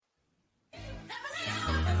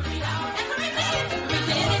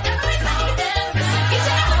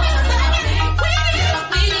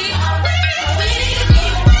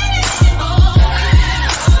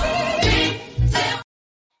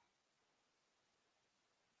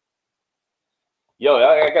Yo,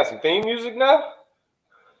 I got some theme music now.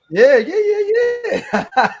 Yeah. Yeah,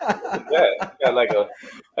 I got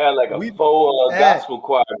like a We full back. gospel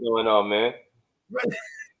choir going on, man.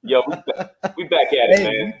 Yo, we back at it, Hey,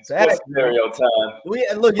 man. we Sports back, man. scenario time. We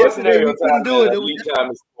look Sports yesterday scenario we couldn't time, do man. it. Elite time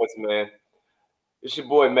in sports, man. It's your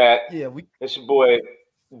boy Matt. Yeah, we It's your boy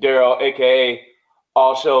Daryl, aka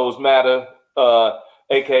All Shows Matter,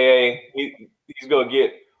 aka he's gonna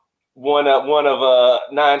get one of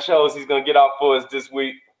 9 shows he's gonna get off for us this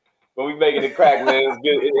week. When we making it crack, man. It's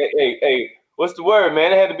good. Hey, what's the word,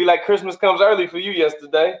 man? It had to be like Christmas comes early for you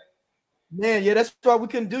yesterday. man. Yeah, that's why we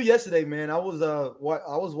couldn't do yesterday, man. I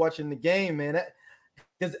was watching the game, man.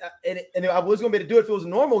 Because and I was gonna be able to do it if it was a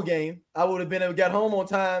normal game. I would have been able to get home on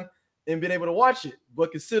time and been able to watch it.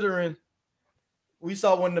 But considering we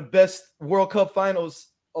saw one of the best World Cup finals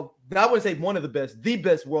of, I wouldn't say one of the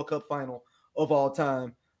best World Cup final of all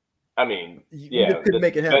time. I mean, We yeah, just couldn't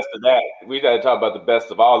make it the happen. best of that. We got to talk about the best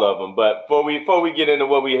of all of them. But before we get into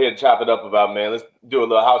what we here to chop it up about, man, let's do a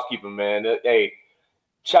little housekeeping, man. Hey,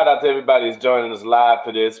 shout out to everybody that's joining us live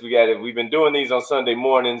for this. We've been doing these on Sunday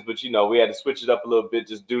mornings, but we had to switch it up a little bit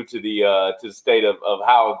just due to the state of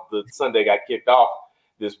how the Sunday got kicked off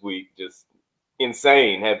this week. Just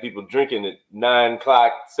insane. Had people drinking at 9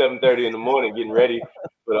 o'clock, 7:30 in the morning, getting ready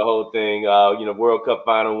for the whole thing. World Cup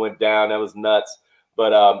final went down. That was nuts.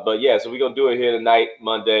 But yeah, so we're gonna do it here tonight,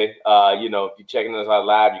 Monday. If you're checking us out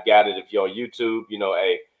live, you got it. If you're on YouTube,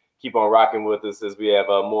 hey, keep on rocking with us as we have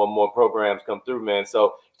more and more programs come through, man.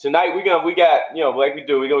 So tonight we got like we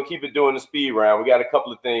do, we're gonna keep it doing the speed round. We got a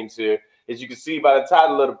couple of things here. As you can see by the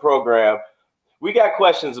title of the program, we got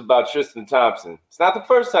questions about Tristan Thompson. It's not the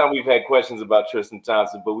first time we've had questions about Tristan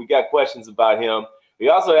Thompson, but we got questions about him. We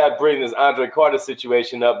also had to bring this Andre Carter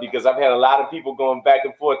situation up because I've had a lot of people going back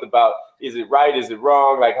and forth about, is it right, is it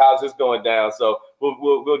wrong, like how's this going down? So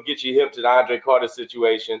we'll get you hip to the Andre Carter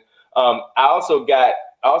situation. I also got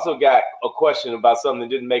a question about something that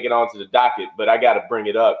didn't make it onto the docket, but I got to bring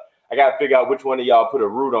it up. I got to figure out which one of y'all put a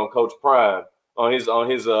root on Coach Prime on his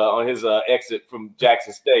exit from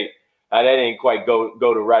Jackson State. That ain't quite go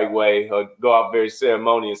the right way or go out very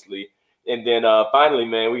ceremoniously. And then finally,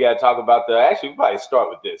 man, we got to talk about we probably start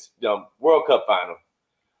with this. World Cup final.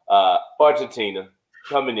 Argentina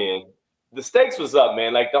coming in. The stakes was up,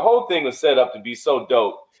 man. Like the whole thing was set up to be so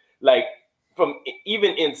dope. Like from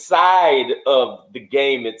even inside of the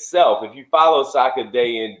game itself, if you follow soccer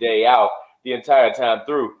day in, day out, the entire time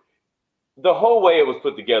through, the whole way it was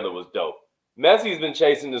put together was dope. Messi's been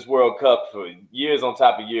chasing this World Cup for years on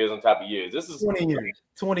top of years on top of years. This is 20 years.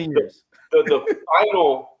 20 years.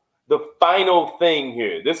 The final thing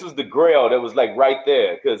here. This is the grail that was like right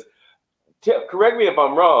there. Because correct me if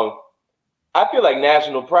I'm wrong, I feel like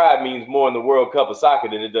national pride means more in the World Cup of soccer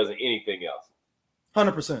than it does in anything else.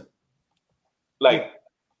 100%. Like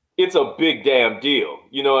it's a big damn deal.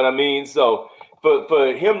 You know what I mean? So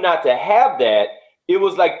for him not to have that, it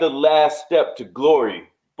was like the last step to glory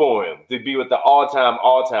for him to be with the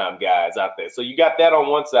all-time guys out there. So you got that on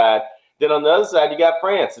one side. Then on the other side, you got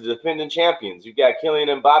France, the defending champions. You got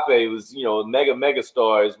Kylian Mbappe, who's a mega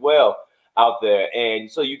star as well out there. And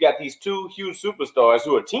so you got these two huge superstars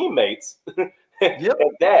who are teammates Yep.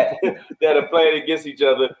 that are playing against each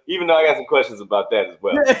other. Even though I got some questions about that as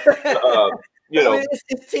well.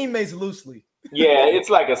 It's teammates loosely. Yeah,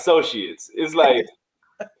 it's like associates. It's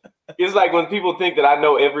like when people think that I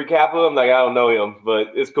know every Kappa, I'm like, I don't know him,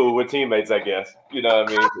 but it's cool. We're teammates, I guess. You know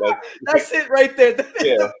what I mean? Like, that's it right there. That's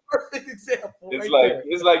the perfect example. It's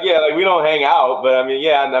like we don't hang out, but I mean,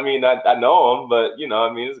 I know him, but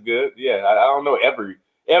it's good. Yeah, I don't know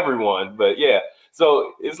everyone, but yeah.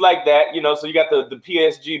 So it's like that, so you got the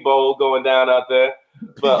PSG Bowl going down out there.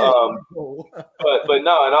 But but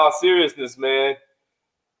no, in all seriousness, man,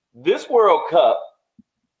 this World Cup,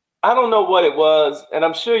 I don't know what it was, and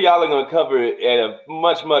I'm sure y'all are going to cover it at a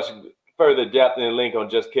much, much further depth than link on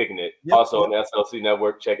Just Kicking It. Also on the SLC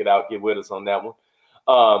Network. Check it out. Get with us on that one.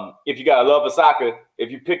 If you got a love for soccer,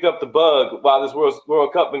 if you picked up the bug while this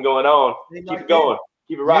World Cup been going on, keep it going.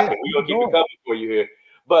 Keep it rocking. We're going to keep it coming for you here.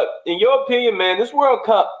 But in your opinion, man, this World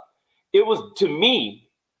Cup, it was, to me,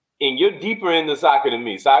 and you're deeper into soccer than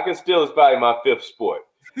me. Soccer still is probably my fifth sport.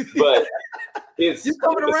 But you're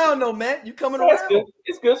coming around though, man. You coming around.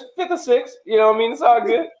 It's good. 5th or 6th. You know what I mean? It's all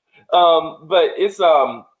good. But it's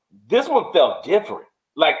this one felt different.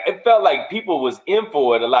 Like it felt like people was in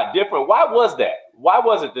for it a lot different. Why was that? Why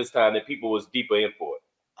was it this time that people was deeper in for it?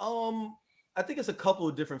 I think it's a couple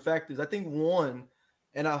of different factors. I think one,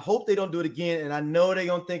 and I hope they don't do it again, and I know they're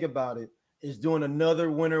gonna think about it, is doing another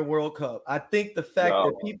Winter World Cup. I think the fact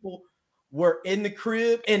that people we're in the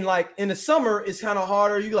crib, and like in the summer, it's kind of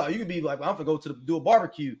harder. You could be like, I'm gonna go do a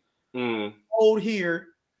barbecue. Cold here,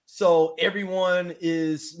 so everyone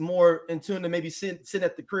is more in tune to maybe sitting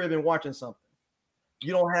at the crib and watching something.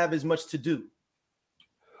 You don't have as much to do.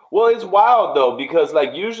 Well, it's wild though, because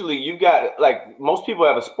like usually you got like most people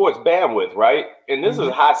have a sports bandwidth, right? And this is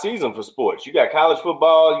a hot season for sports. You got college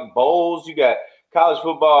football, bowls, you got college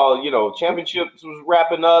football, championships was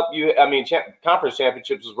wrapping up. Conference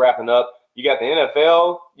championships was wrapping up. You got the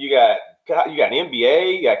NFL, you got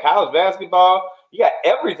NBA, you got college basketball, you got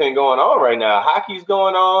everything going on right now. Hockey's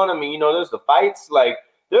going on. I mean, there's the fights, like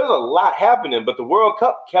there's a lot happening, but the World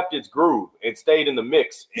Cup kept its groove. It stayed in the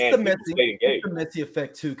mix and stayed engaged. It's the Messi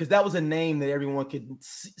effect too, because that was a name that everyone could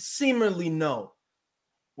seemingly know.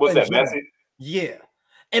 What's that, Messi? Yeah.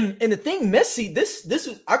 And the thing, Messi, this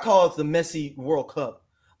is, I call it the Messi World Cup,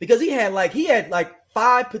 because he had like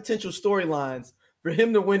 5 potential storylines for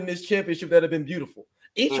him to win this championship that have been beautiful.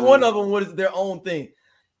 Each one of them was their own thing.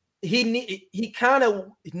 He kind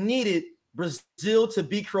of needed Brazil to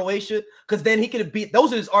beat Croatia, because then he could beat,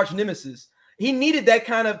 those are his arch nemesis. He needed that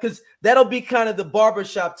kind of, because that'll be kind of the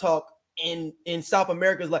barbershop talk in South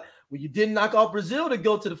America. Is like, well, you didn't knock off Brazil to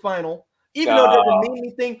go to the final, even though it doesn't mean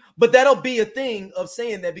anything. But that'll be a thing of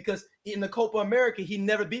saying that, because in the Copa America, he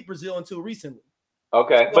never beat Brazil until recently.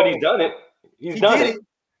 Okay, so, but he's done it.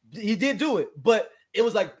 He did do it, but it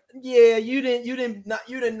was like, yeah, you didn't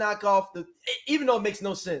knock off the, even though it makes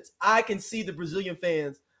no sense. I can see the Brazilian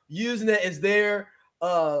fans using it as their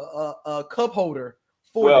cup holder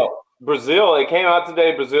for that. Brazil, it came out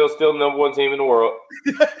today. Brazil's still the number 1 team in the world.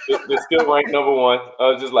 They're still ranked number 1. I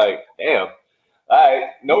was just like, damn. All right,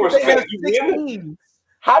 no respect.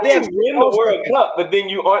 How do you win the World Cup, but then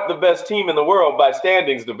you aren't the best team in the world by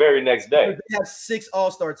standings the very next day? They have 6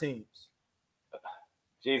 all-star teams.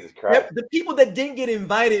 Jesus Christ. The people that didn't get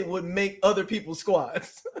invited would make other people's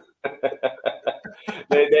squads.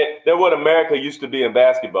 They're what America used to be in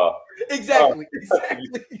basketball. Exactly.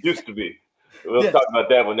 Used to be. We'll talk about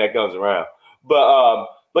that when that comes around.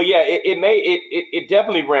 But yeah, it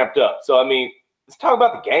definitely ramped up. So I mean, let's talk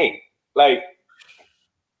about the game. Like,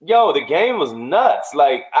 the game was nuts.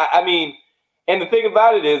 Like, I mean, and the thing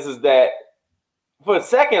about it is that for a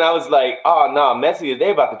second I was like, oh no, Messi,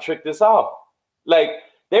 they about to trick this off. Like,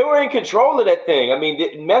 they were in control of that thing. I mean,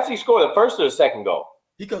 did Messi score the first or the second goal?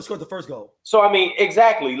 He could have scored the first goal. So I mean,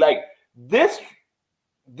 exactly. Like this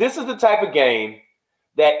is the type of game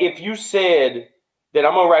that if you said that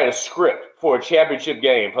I'm gonna write a script for a championship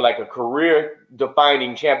game, for like a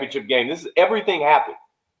career-defining championship game, this is everything happened.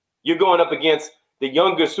 You're going up against the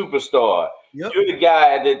younger superstar. Yep. You're the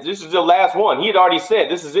guy that this is the last one. He had already said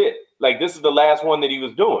this is it. Like, this is the last one that he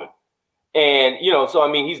was doing. And so I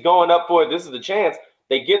mean, he's going up for it. This is the chance.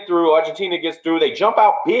 They get through. Argentina gets through. They jump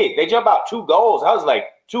out big. They jump out 2 goals. I was like,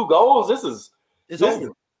 2 goals? This is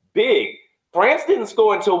big. France didn't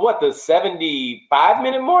score until what, the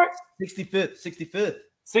 75-minute mark? 65th.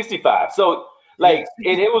 65. So like,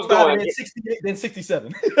 and it was going. Then 68, then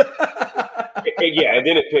 67. Yeah, and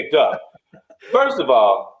then it picked up. First of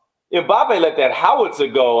all, Mbappe let that howitzer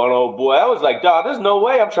go on old boy. I was like, dog, there's no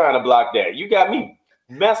way I'm trying to block that. You got me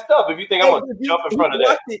messed up if you think I'm gonna jump in front of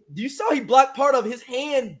that. You saw he blocked part of his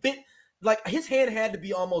hand, like his hand had to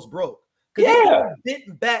be almost broke. Yeah,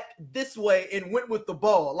 bent back this way and went with the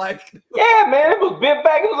ball. Like, yeah, man, it was bent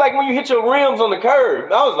back. It was like when you hit your rims on the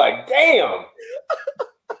curb. I was like, damn,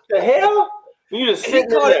 the hell? You just he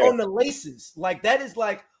caught it on the laces. Like, that is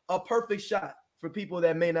like a perfect shot for people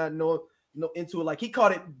that may not know into it. Like, he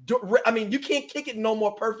caught it. I mean, you can't kick it no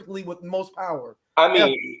more perfectly with most power. I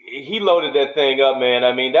mean, he loaded that thing up, man.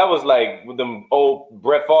 I mean, that was like with them old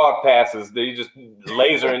Brett Favre passes that you just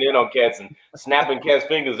lasering in on cats and snapping cats'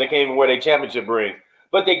 fingers. They can't even wear their championship ring.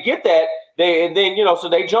 But they get that. So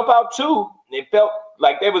they jump out too. It felt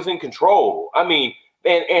like they was in control. I mean,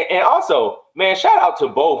 and also, man, shout out to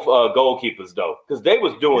both goalkeepers though, because they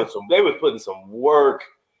was doing they was putting some work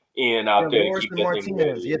in out there.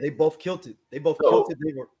 Martinez, they both killed it. They both killed it.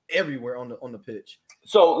 They were everywhere on the pitch.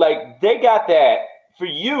 So like, they got that. For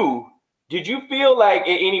you, did you feel like at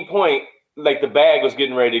any point like the bag was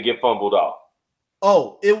getting ready to get fumbled off?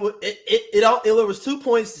 Oh, it was 2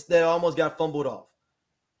 points that almost got fumbled off.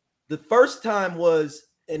 The first time was,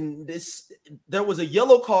 there was a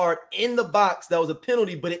yellow card in the box that was a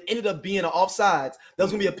penalty, but it ended up being an offsides. That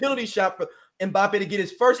was gonna be a penalty shot for Mbappe to get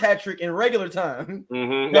his first hat trick in regular time.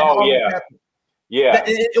 Mm-hmm. Oh yeah, yeah.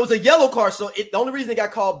 It was a yellow card, so the only reason it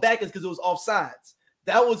got called back is because it was offsides.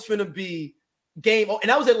 That was finna be game, and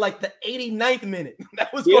that was at like the 89th minute.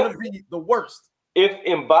 That was gonna be the worst. If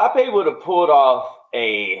Mbappe would have pulled off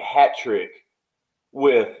a hat trick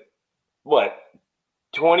with what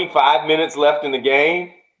 25 minutes left in the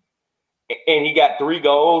game, and he got 3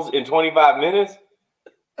 goals in 25 minutes.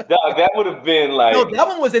 Dog, that would have been like no, that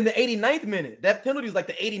one was in the 89th minute. That penalty was like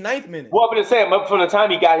the 89th minute. Well, but it's saying from the time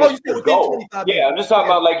he got his first goal. Yeah, I'm just talking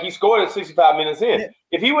about like he scored at 65 minutes in. Yeah.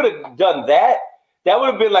 If he would have done that, that would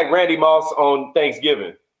have been like Randy Moss on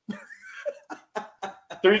Thanksgiving.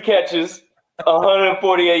 3 catches,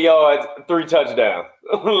 148 yards, 3 touchdowns.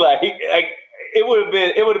 like it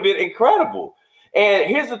would have been incredible. And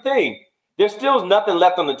here's the thing: there's still nothing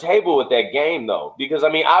left on the table with that game, though, because I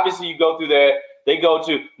mean, obviously you go through there. They go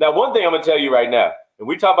to now. One thing I'm gonna tell you right now, and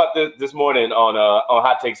we talked about this morning on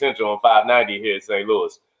Hot Take Central on 590 here in St.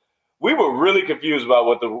 Louis. We were really confused about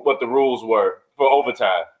what the rules were for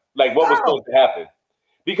overtime, like what was supposed to happen.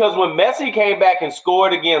 Because when Messi came back and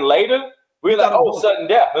scored again later, we were like, "Oh, sudden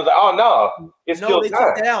death." I was like, "Oh no, it's still they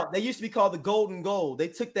time." took that out. They used to be called the golden goal. They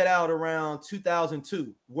took that out around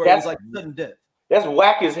 2002, where it was like sudden death. That's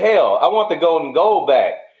whack as hell. I want the golden goal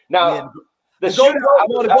back now. Yeah. If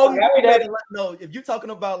you're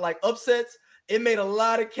talking about like upsets, it made a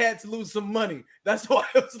lot of cats lose some money. That's why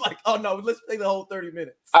it was like, oh no, let's play the whole 30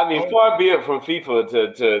 minutes. I mean, far be it from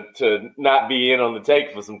FIFA to not be in on the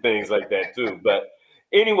take for some things like that too. But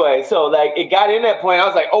anyway, so like it got in that point. I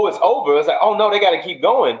was like, oh, it's over. It's like, oh no, they got to keep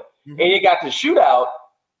going. Mm-hmm. And it got to shootout,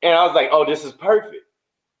 and I was like, oh, this is perfect.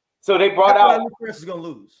 So they brought out. Chris is gonna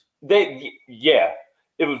lose.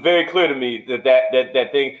 It was very clear to me that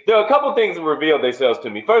thing. There are a couple of things that revealed themselves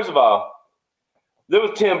to me. First of all, there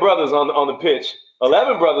was 10 brothers on the pitch,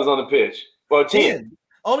 11 brothers on the pitch, or 10.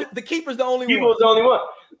 Only the keeper's the only one. Keeper was the only one.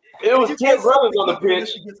 It was 10 brothers on the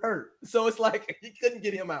pitch. He gets hurt, so it's like he couldn't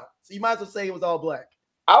get him out. So you might as well say it was all black.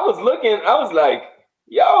 I was looking. I was like,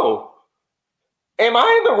 "Yo, am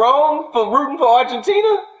I in the wrong for rooting for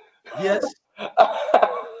Argentina?" Yes.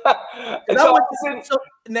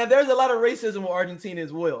 Now there's a lot of racism with Argentina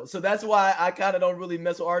as well, so that's why I kind of don't really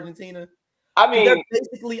mess with Argentina. I mean, they're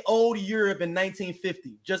basically old Europe in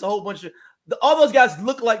 1950. Just a whole bunch of all those guys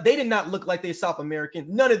look like they did not look like they're South American.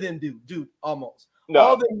 None of them do, dude. Almost. No.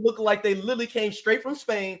 All of them look like they literally came straight from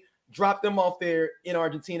Spain, dropped them off there in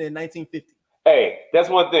Argentina in 1950. Hey, that's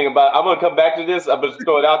one thing about. I'm gonna come back to this. I'm gonna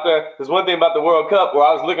throw it out there. There's one thing about the World Cup where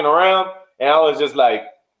I was looking around and I was just like.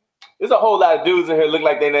 There's a whole lot of dudes in here look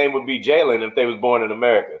like their name would be Jalen if they was born in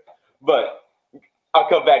America. But I'll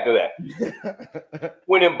come back to that.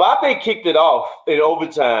 When Mbappe kicked it off in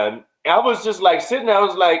overtime, I was just like sitting there. I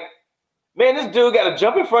was like, man, this dude got to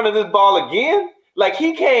jump in front of this ball again. Like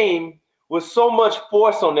he came with so much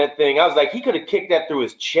force on that thing. I was like, he could have kicked that through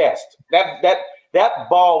his chest. That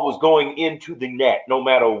ball was going into the net no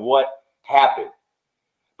matter what happened.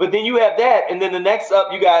 But then you have that, and then the next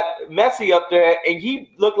up, you got Messi up there, and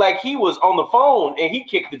he looked like he was on the phone, and he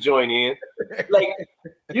kicked the joint in. Like,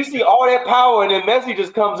 you see all that power, and then Messi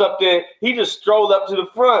just comes up there. He just strolled up to the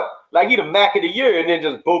front like he the Mac of the year, and then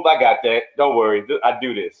just, boop, I got that. Don't worry, I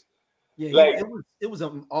do this. Yeah, like, it was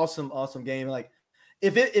an awesome game. Like,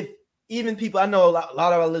 if even people, I know a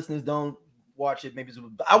lot of our listeners don't watch it, maybe,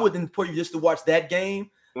 but I wouldn't put you just to watch that game.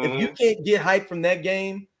 Mm-hmm. If you can't get hype from that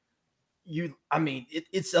game,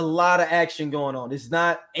 it's a lot of action going on. It's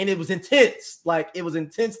not, and it was intense. Like it was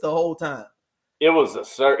intense the whole time. It was a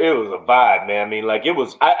vibe, man. I mean, like it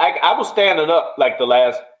was. I was standing up like the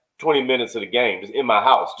last 20 minutes of the game, just in my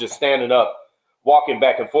house, just standing up, walking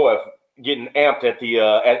back and forth, getting amped at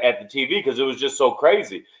the TV because it was just so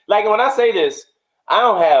crazy. Like when I say this, I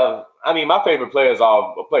don't have. I mean, my favorite players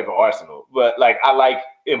all play for Arsenal, but like I like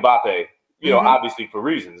Mbappe. You know, obviously for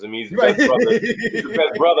reasons. I mean, he's the best brother. He's the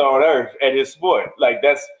best brother on earth at his sport. Like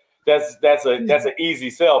that's an easy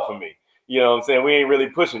sell for me. You know what I'm saying? We ain't really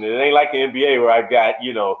pushing it. It ain't like the NBA where I've got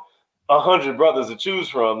 100 brothers to choose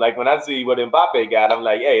from. Like when I see what Mbappe got, I'm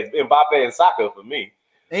like, hey, it's Mbappe and Saka for me.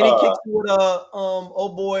 And he kicks with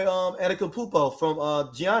old boy Antetokounmpo from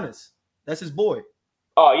Giannis. That's his boy.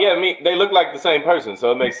 Oh yeah, they look like the same person,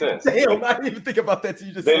 so it makes sense. Damn, I didn't even think about that.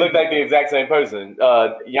 They look like the exact same person.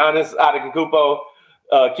 Giannis Antetokounmpo,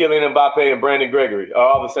 Kylian Mbappe, and Brandon Gregory are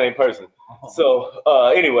all the same person. So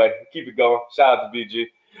anyway, keep it going. Shout out to BG.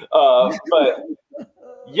 But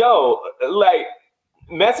like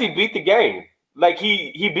Messi beat the game. Like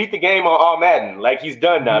he beat the game on all Madden. Like he's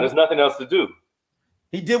done now. There's nothing else to do.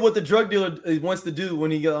 He did what the drug dealer wants to do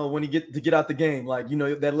when he get out the game. Like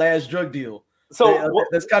that last drug deal. So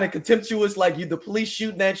that's kind of contemptuous. Like the police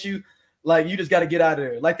shooting at you. Like you just got to get out of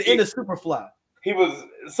there. Like the end of Superfly. He was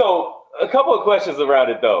so a couple of questions around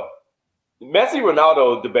it though. Messi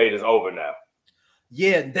Ronaldo debate is over now.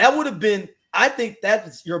 Yeah, that would have been. I think that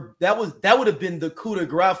would have been the coup de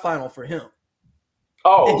grace final for him.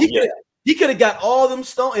 Oh, yeah. He could have got all them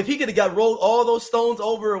stones. If he could have got rolled all those stones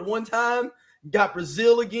over at one time, got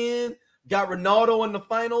Brazil again, got Ronaldo in the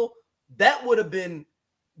final, that would have been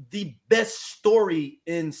the best story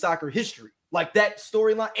in soccer history. Like that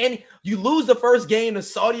storyline. And you lose the first game to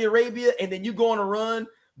Saudi Arabia, and then you go on a run,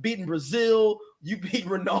 beating Brazil. You beat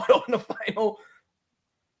Ronaldo in the final.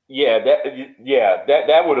 Yeah,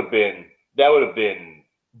 that would have been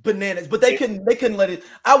bananas. But they couldn't let it.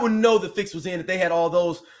 I would know the fix was in if they had all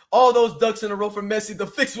those ducks in a row for Messi. The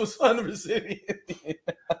fix was 100%.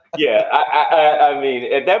 Yeah, I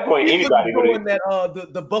mean, at that point, anybody would doing that.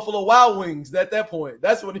 The Buffalo Wild Wings. At that point,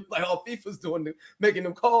 that's what FIFA's doing, making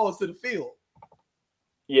them calls to the field.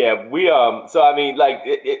 Yeah, we So I mean, like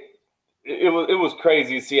it was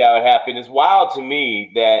crazy to see how it happened. It's wild to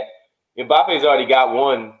me that Mbappe's already got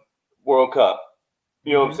one World Cup.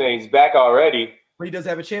 You know what I'm saying? He's back already. But he does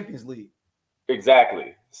have a Champions League.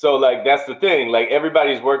 Exactly. So like that's the thing. Like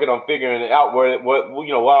everybody's working on figuring it out where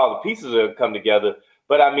all the pieces have come together.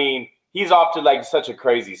 But I mean, he's off to like such a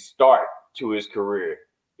crazy start to his career,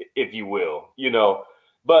 if you will.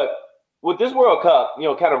 But with this World Cup,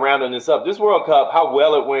 kind of rounding this up, this World Cup, how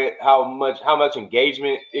well it went, how much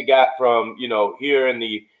engagement it got from here in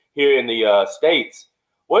the States.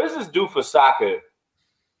 What does this do for soccer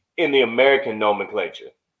in the American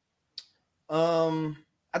nomenclature?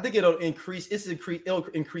 I think it'll increase. It'll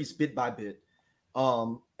increase bit by bit,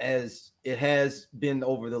 as it has been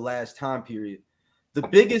over the last time period. The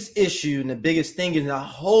biggest issue and the biggest thing, and I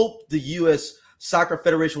hope the U.S. Soccer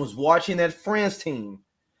Federation was watching that France team,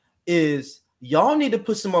 is y'all need to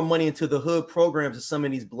put some more money into the hood programs of some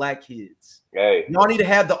of these black kids. Hey. Y'all need to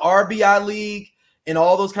have the RBI League and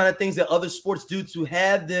all those kind of things that other sports do to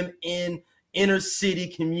have them in inner city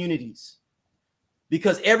communities.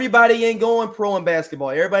 Because everybody ain't going pro in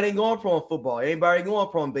basketball. Everybody ain't going pro in football. Everybody ain't going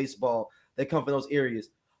pro in baseball that come from those areas.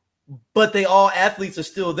 But they all athletes are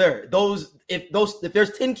still there. If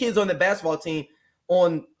there's 10 kids on the basketball team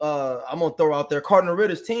I'm gonna throw out there Cardinal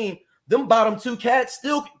Ritter's team, them bottom two cats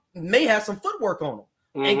still may have some footwork on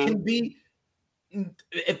them and can be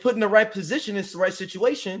put in the right position, in the right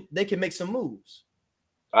situation, they can make some moves.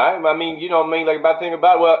 I mean, like about thinking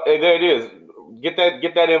about it, well, there it is. Get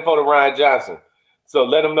that info to Ryan Johnson. So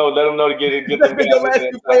let them know to get them. The last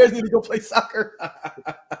two players need to go play soccer.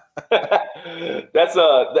 That's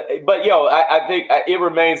but I think it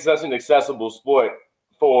remains such an accessible sport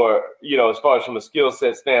for as far as from a skill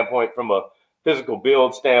set standpoint, from a physical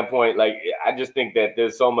build standpoint. Like I just think that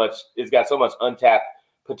there's so much. It's got so much untapped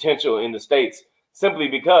potential in the States, simply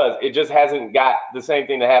because it just hasn't got the same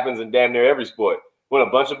thing that happens in damn near every sport. When a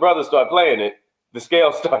bunch of brothers start playing it, the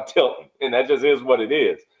scales start tilting, and that just is what it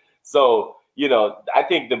is. So. I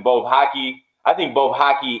think both hockey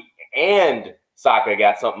and soccer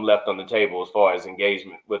got something left on the table as far as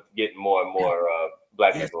engagement with getting more and more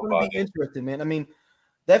black people involved. It's going to be interesting, man. I mean,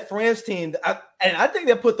 that France team, I think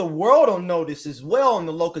they put the world on notice as well on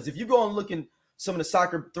the locals. If you go and look in some of the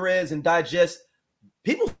soccer threads and digest,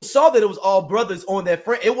 people saw that it was all brothers on that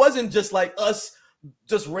front. It wasn't just like us,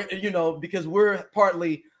 because we're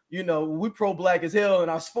partly, we pro-black as hell in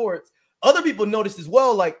our sports. Other people noticed as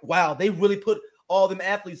well, like, wow, they really put all them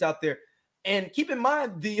athletes out there. And keep in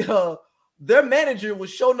mind, their manager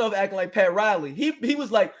was showing enough acting like Pat Riley. He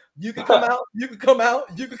was like, you can come out, you can come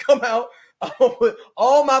out, you can come out. With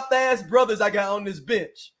all my fast brothers I got on this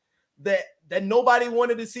bench that nobody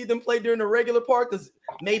wanted to see them play during the regular part because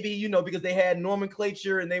maybe, because they had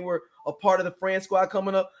nomenclature and they were a part of the France squad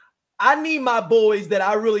coming up. I need my boys that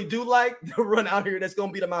I really do like to run out here that's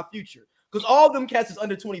going to be my future. Because all of them cats is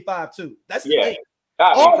under 25 too. That's the thing.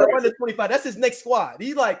 All of them under 25. That's his next squad.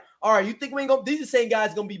 He's like, all right, you think we ain't gonna? These are the same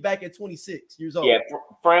guys gonna be back at 26 years old. Yeah,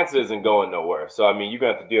 France isn't going nowhere. So I mean, you're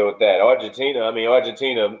gonna have to deal with that. Argentina,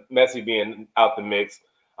 Messi being out the mix.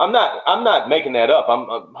 I'm not making that up. I'm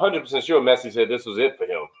 100% sure Messi said this was it for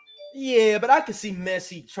him. Yeah, but I could see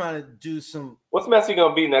Messi trying to do some. What's Messi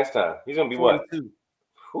gonna be next time? He's gonna be 42. What?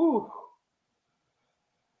 Whew.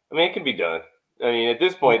 I mean, it can be done. I mean, at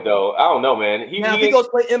this point, though, I don't know, man. If he goes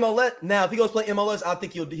play MLS, I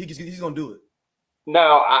think he's gonna do it.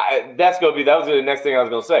 Now, that was the next thing I was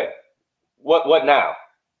gonna say. What now?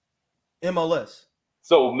 MLS.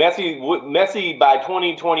 So Messi by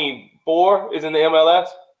 2024 is in the MLS?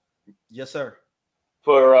 Yes, sir.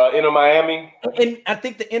 For Inter Miami? And I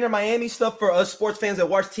think the Inter Miami stuff for us sports fans that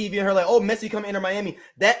watch TV and heard like, oh, Messi come Inter Miami,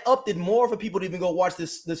 that upped it more for people to even go watch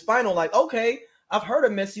this final. Like, okay, I've heard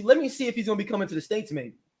of Messi. Let me see if he's going to be coming to the States,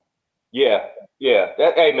 maybe. Yeah.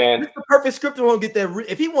 Hey, man. It's the perfect script to get that.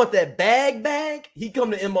 If he wants that bag, he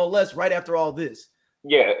come to MLS right after all this.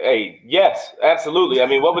 Yeah. Hey, yes, absolutely. I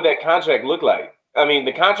mean, what would that contract look like? I mean,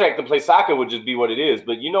 the contract to play soccer would just be what it is.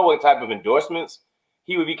 But you know what type of endorsements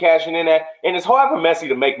he would be cashing in at? And it's hard for Messi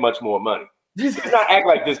to make much more money. Let's not act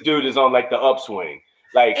like this dude is on like the upswing.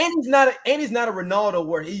 Like, and he's not a Ronaldo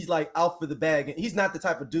where he's like out for the bag. And he's not the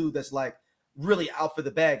type of dude that's like really out for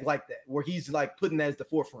the bag like that, where he's like putting that as the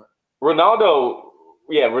forefront. Ronaldo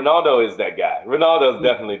is that guy. Ronaldo is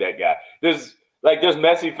definitely that guy. There's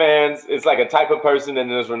Messi fans. It's like a type of person,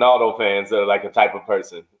 and there's Ronaldo fans that are like a type of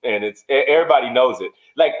person, and it's everybody knows it.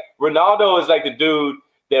 Like Ronaldo is like the dude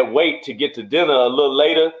that wait to get to dinner a little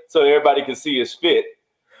later so everybody can see his fit.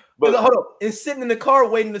 But hold on, and sitting in the car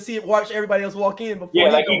waiting to watch everybody else walk in before. Yeah,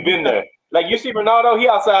 like he's been there. Like you see Ronaldo, he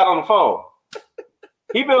outside on the phone.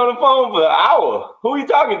 He been on the phone for an hour. Who he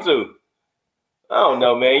talking to? I don't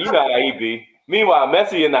know, man. You know how he be. Meanwhile,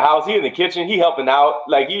 Messi in the house, he in the kitchen, he helping out.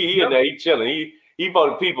 Like he in there, he chilling. He for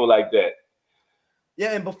the people like that.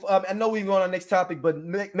 Yeah, and before, I know we're going on the next topic, but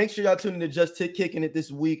make sure y'all tune in to Just Kicking It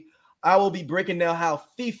this week. I will be breaking down how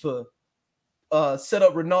FIFA set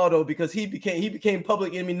up Ronaldo because he became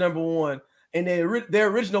public enemy number one, and their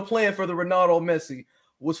original plan for the Ronaldo Messi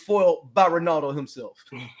was foiled by Ronaldo himself.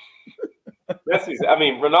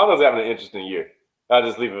 Ronaldo's having an interesting year. I'll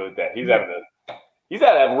just leave it with that. He's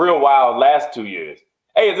had a real wild last 2 years.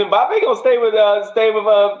 Hey, is Mbappe gonna stay with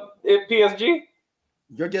PSG?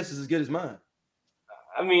 Your guess is as good as mine.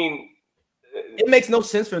 I mean, it makes no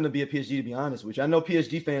sense for him to be a PSG, to be honest with you. I know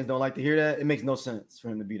PSG fans don't like to hear that. It makes no sense for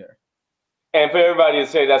him to be there. And for everybody to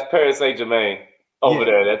say that's Paris Saint-Germain over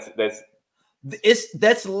there, that's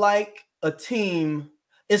like a team.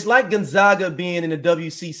 It's like Gonzaga being in the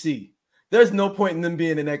WCC. There's no point in them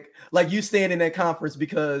being in that, like you staying in that conference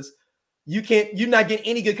because you're not getting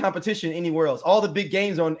any good competition anywhere else. All the big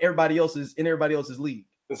games are in everybody else's league.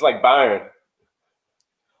 It's like Bayern.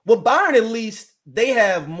 Well, Bayern, at least they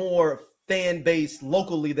have more fan base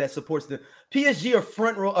locally that supports them. PSG are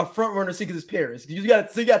front runner because it's Paris. You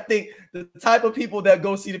got to think the type of people that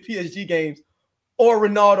go see the PSG games or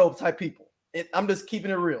Ronaldo type people. I'm just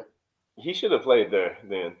keeping it real. He should have played there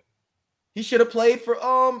then. He should have played for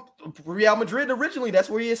Real Madrid originally. That's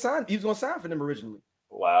where he signed. He was going to sign for them originally.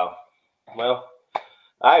 Wow. Well,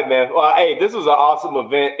 all right, man. Well, hey, this was an awesome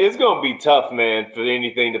event. It's going to be tough, man, for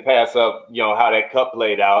anything to pass up, how that cup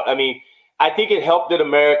played out. I mean, I think it helped that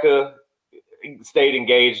America stayed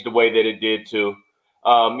engaged the way that it did too.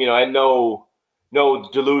 I know no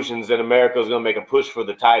delusions that America was going to make a push for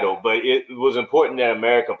the title, but it was important that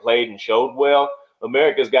America played and showed well.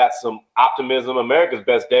 America's got some optimism. America's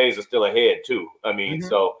best days are still ahead too. I mean,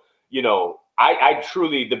 so, I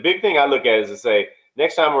truly, the big thing I look at is to say,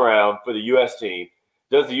 next time around for the U.S. team,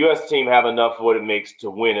 does the U.S. team have enough of what it makes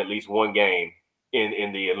to win at least one game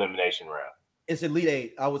in the elimination round? It's Elite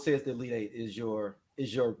Eight. I would say it's the Elite Eight is your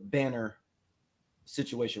banner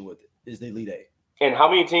situation with it, is the Elite Eight. And how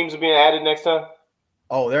many teams are being added next time?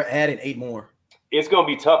 Oh, they're adding 8 more. It's going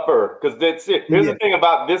to be tougher because that's it. Here's the thing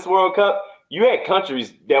about this World Cup. You had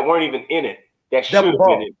countries that weren't even in it that should have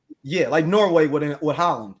been in it. Yeah, like Norway with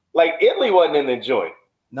Holland. Like Italy wasn't in the joint.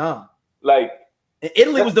 No. Like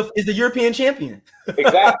Italy is the European champion.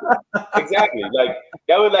 Exactly. Like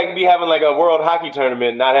that would like be having like a world hockey tournament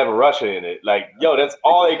and not having Russia in it. Like, that's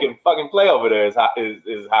all they can fucking play over there is hockey.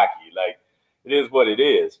 Like it is what it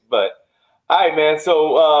is. But all right, man.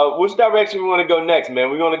 So which direction we want to go next,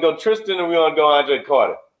 man? We want to go Tristan or we want to go Andre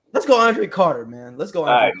Carter? Let's go Andre Carter, man. Let's go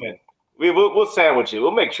Andre Carter. Man. We'll sandwich it.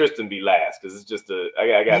 We'll make Tristan be last because it's just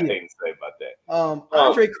I got things to say about that.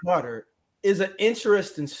 Andre Carter is an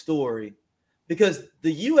interesting story because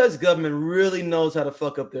the U.S. government really knows how to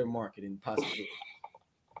fuck up their marketing possibility.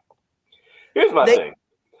 Here's my thing.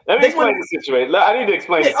 Let me explain the situation. I need to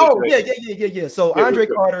explain the situation. Yeah. So Andre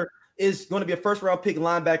Carter is going to be a first-round pick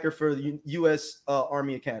linebacker for the U.S.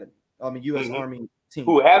 Army Academy. U.S. Army team.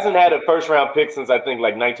 Who hasn't had a first-round pick since I think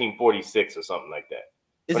like 1946 or something like that.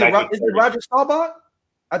 Is it Roger Staubach?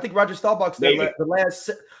 I think Roger Staubach's the last.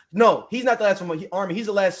 No, he's not the last one. Army. He's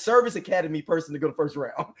the last service academy person to go to first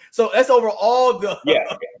round. So that's over all the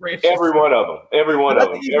every one of them. Every one of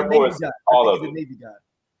them. All of them. Navy guy.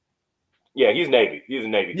 Yeah, he's Navy. He's a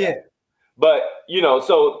Navy guy. Yeah. But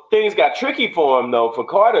so things got tricky for him though for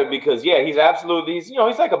Carter because he's absolutely he's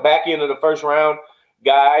like a back end of the first round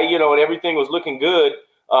guy. And everything was looking good.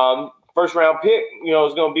 First round pick.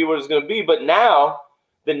 Is going to be what it's going to be. But now.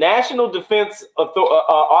 The National Defense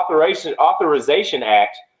Authorization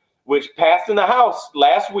Act, which passed in the House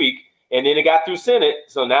last week, and then it got through Senate.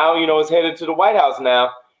 So now, it's headed to the White House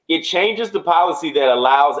now. It changes the policy that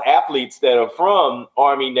allows athletes that are from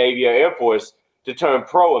Army, Navy, or Air Force to turn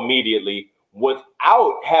pro immediately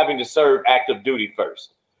without having to serve active duty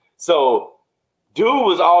first. So dude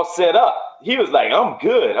was all set up. He was like, I'm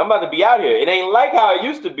good. I'm about to be out here. It ain't like how it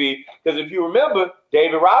used to be. Because if you remember,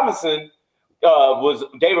 David Robinson was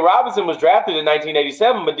drafted in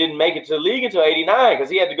 1987, but didn't make it to the league until 89 because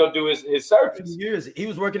he had to go do his service. 2 years. He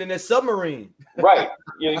was working in that submarine. Right.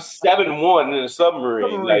 7-1 in a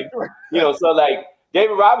submarine. Like, so like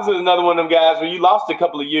David Robinson is another one of them guys where you lost a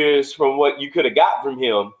couple of years from what you could have got from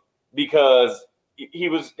him because he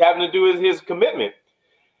was having to do his commitment.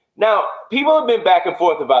 Now, people have been back and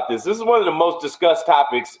forth about this. This is one of the most discussed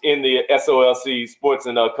topics in the SOLC Sports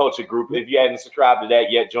and Culture group. If you hadn't subscribed to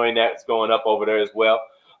that yet, join that. It's going up over there as well.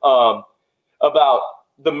 About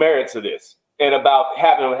the merits of this and about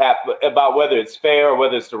about whether it's fair or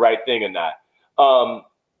whether it's the right thing or not.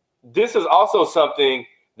 This is also something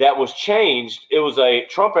that was changed. It was a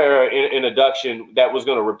Trump era introduction that was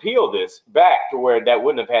going to repeal this back to where that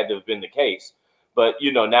wouldn't have had to have been the case. But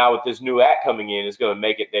now with this new act coming in, it's going to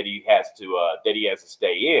make it that he has to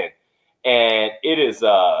stay in, and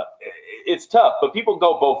it's tough. But people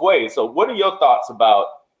go both ways. So, what are your thoughts about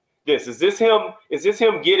this? Is this him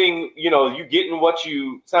getting you getting what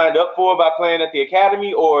you signed up for by playing at the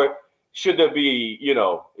academy, or should there be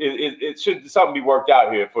should something be worked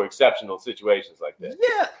out here for exceptional situations like that?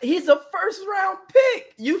 Yeah, he's a first round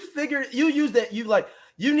pick. You figure you use that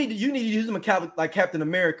You need to use him like Captain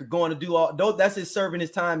America, going to do all. That's his serving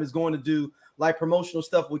his time is going to do like promotional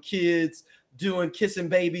stuff with kids, doing kissing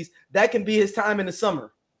babies. That can be his time in the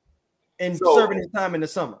summer, and serving his time in the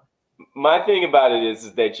summer. My thing about it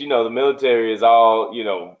is that the military is all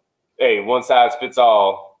hey, one size fits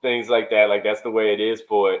all, things like that. Like that's the way it is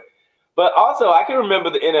for it. But also, I can remember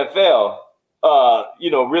the NFL,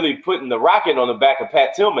 really putting the rocket on the back of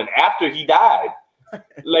Pat Tillman after he died,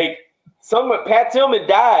 like. Pat Tillman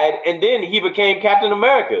died, and then he became Captain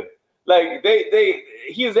America. Like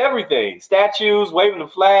he is everything. Statues, waving the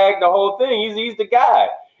flag, the whole thing. He's the guy.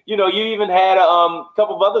 You even had a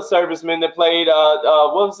couple of other servicemen that played.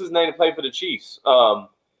 What was his name? That played for the Chiefs. Oh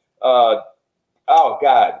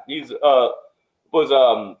God, he's was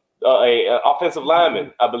a offensive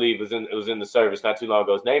lineman, I believe, was in the service not too long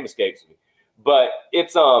ago. His name escapes me, but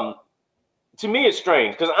it's to me, it's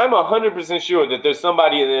strange because I'm 100% sure that there's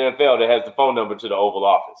somebody in the NFL that has the phone number to the Oval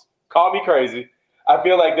Office. Call me crazy. I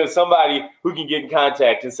feel like there's somebody who can get in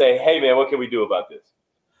contact and say, hey, man, what can we do about this?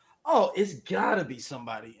 Oh, it's got to be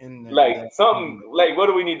somebody in there. Like something like, what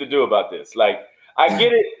do we need to do about this? Like, I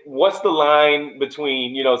get it. What's the line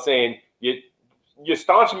between, saying your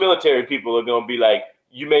staunch military people are going to be like,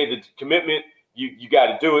 you made the commitment. You got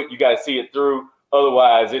to do it. You got to see it through.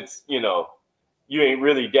 Otherwise, it's, you ain't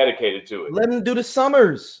really dedicated to it. Let him do the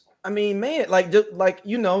summers. I mean, man,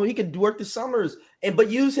 he could work the summers, but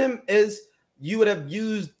use him as you would have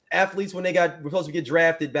used athletes when they were supposed to get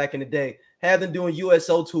drafted back in the day. Have them doing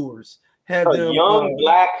USO tours. Have a them young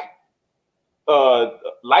black,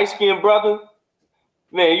 light-skinned brother.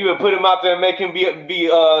 Man, you would put him out there and make him be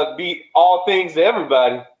all things to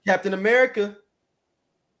everybody. Captain America.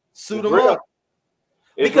 Suit him up.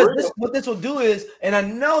 Because what this will do is, and I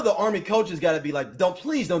know the Army coaches got to be like,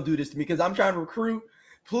 please don't do this to me because I'm trying to recruit.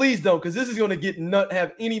 Please don't, because this is going to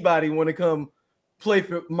have anybody want to come play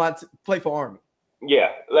for Army. Yeah,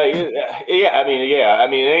 I mean,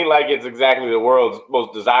 it ain't like it's exactly the world's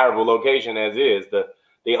most desirable location as is the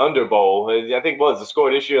Under Bowl. I think the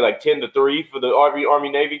score this year like 10-3 for the Army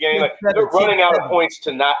Navy game. Like they're running out of points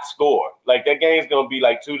to not score. Like that game's gonna be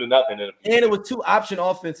like 2-0. And it was 2 option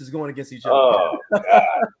offenses going against each other. Oh God!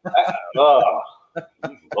 Oh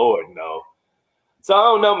Lord, no. So I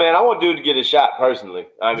don't know, man. I want dude to get a shot personally.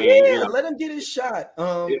 I mean, let him get his shot.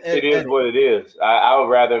 It is what it is. I would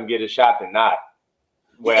rather him get a shot than not.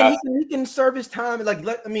 He can serve his time.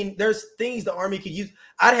 There's things the Army could use.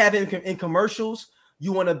 I'd have him in commercials.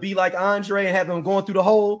 You want to be like Andre and have him going through the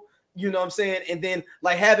hole, you know what I'm saying? And then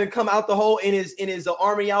like have him come out the hole in his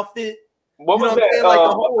Army outfit. What was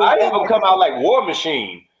that? I have him come out like War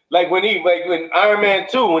Machine. Like when Iron Man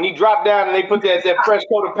 2, when he dropped down and they put that fresh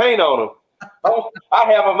coat of paint on him. Oh,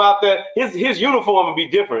 I have him out there. His uniform would be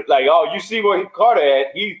different. Like, you see where Carter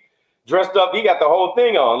at? He dressed up. He got the whole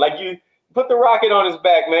thing on. Like you put the rocket on his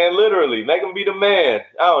back, man. Literally, make him be the man.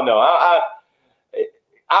 I don't know.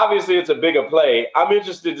 Obviously, it's a bigger play. I'm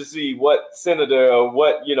interested to see what senator or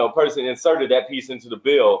what person inserted that piece into the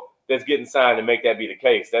bill that's getting signed and make that be the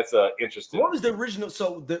case. That's interesting. What was the original?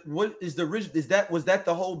 So what is the original? Was that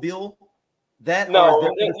the whole bill?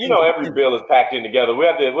 Every bill is packed in together. We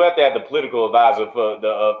have to have the political advisor for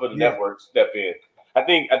the network step in. I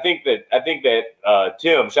think that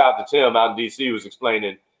Tim, shout out to Tim out in DC, was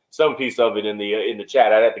explaining some piece of it in the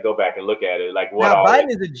chat. I'd have to go back and look at it. Like what? Now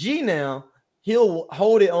Biden is a G now. he'll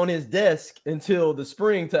hold it on his desk until the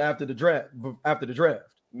spring to after the draft.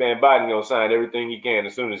 Man, Biden gonna sign everything he can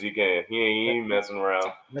as soon as he can. He ain't messing around.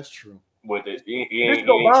 That's true. With it,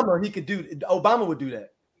 Obama, he could do. Obama would do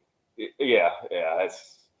that. Yeah.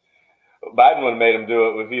 That's Biden would have made him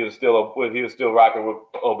do it if he was still rocking with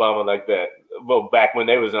Obama like that. Well, back when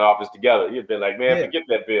they was in office together, he'd been like, man, forget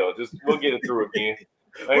that bill. We'll get it through again.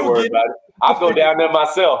 I ain't worried about it. I'll go down there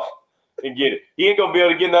myself and get it. He ain't gonna be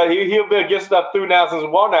able to get nothing. He'll be able to get stuff through now since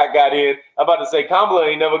Warnock got in. I'm about to say Kamala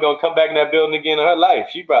ain't never gonna come back in that building again in her life.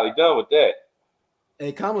 She probably done with that.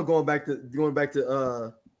 Hey, Kamala going back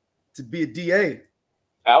to be a DA.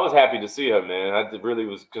 I was happy to see her, man. I really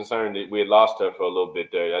was concerned that we had lost her for a little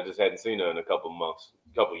bit there. I just hadn't seen her in a couple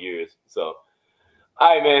years. So,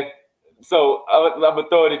 all right, man. So I'm gonna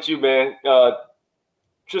throw it at you, man.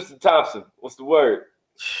 Tristan Thompson, what's the word?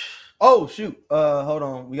 Oh shoot! Hold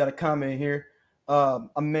on. We got a comment here. A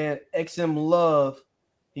man XM Love.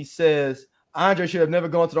 He says Andre should have never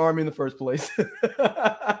gone to the Army in the first place.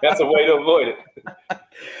 That's a way to avoid it.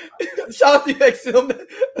 Shout out to XM.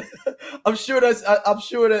 I'm sure that's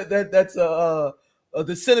the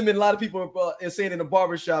sentiment a lot of people are saying in the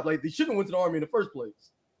barbershop. Like they shouldn't have went to the Army in the first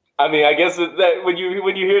place. I mean, I guess that when you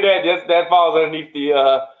hear that falls underneath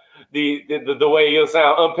the way you'll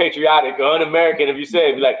sound unpatriotic or un-American if you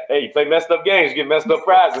say like, hey, you play messed up games, you get messed up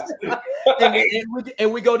prizes.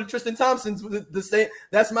 and we go to Tristan Thompson's the same.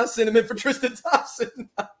 That's my sentiment for Tristan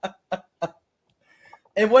Thompson.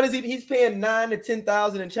 And what is he? He's paying $9,000 to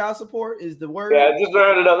 $10,000 in child support. Is the word? Yeah, just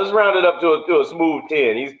round it up. Let's round it up to a smooth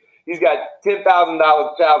 10. He's got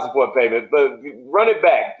 $10,000 child support payment, but run it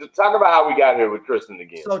back. Just talk about how we got here with Tristan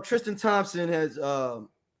again. So Tristan Thompson has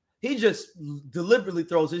he just deliberately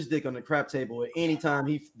throws his dick on the crap table at any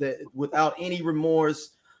time without any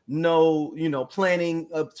remorse, no planning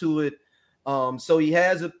up to it. So he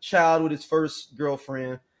has a child with his first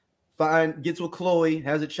girlfriend. Gets with Chloe,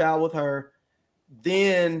 has a child with her.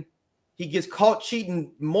 Then he gets caught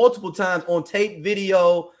cheating multiple times on tape,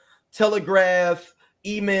 video, telegraph,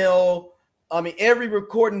 email. I mean, every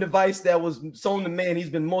recording device that was sold to man, he's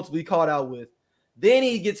been multiply caught out with. Then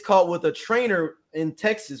he gets caught with a trainer in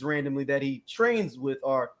Texas randomly that he trains with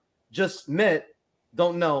or just met,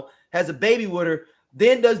 don't know, has a baby with her.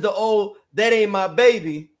 Then does the old "that ain't my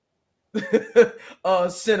baby"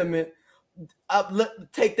 sentiment.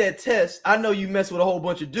 Take that test. I know you mess with a whole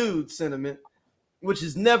bunch of dudes sentiment, which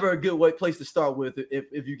is never a good place to start with.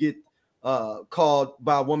 If you get called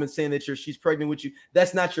by a woman saying that she's pregnant with you,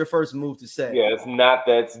 that's not your first move to say. Yeah,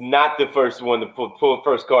 that's not the first one to pull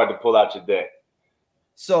first card to pull out your deck.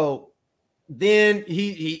 So then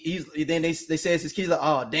they say it's his kid. Like,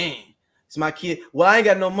 oh dang, it's my kid. Well, I ain't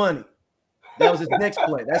got no money. That was his next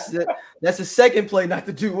play. That's the second play not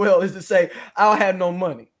to do well is to say I don't have no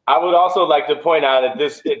money. I would also like to point out at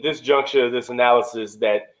this juncture of this analysis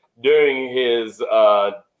that during his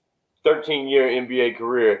 13-year NBA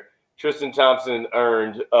career, Tristan Thompson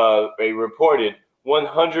earned a reported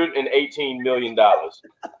 $118 million. But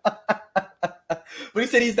he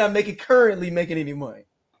said he's not currently making any money.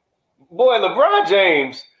 Boy, LeBron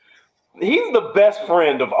James, he's the best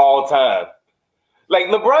friend of all time. Like,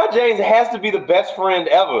 LeBron James has to be the best friend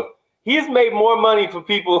ever. He's made more money for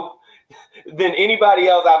people than anybody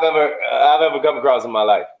else I've ever come across in my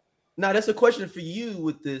life. Now, that's a question for you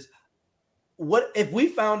with this. What if we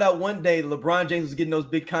found out one day LeBron James was getting those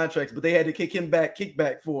big contracts, but they had to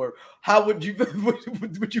kickback for him? How would you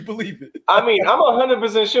believe it? I mean, I'm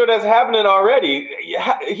 100% sure that's happening already.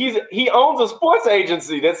 He owns a sports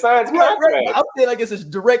agency that signs contracts. Right. I'm saying like it's a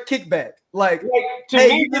direct kickback. Like to hey,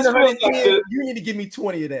 me, this feels like you need to give me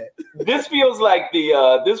 20 of that. This feels like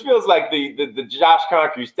the Josh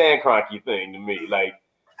Kroenke, Stan Kroenke thing to me. Like,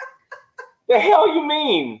 the hell you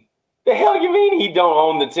mean? The hell you mean he don't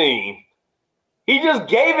own the team? He just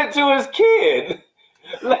gave it to his kid.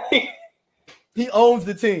 Like, he owns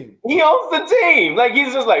the team. He owns the team. Like,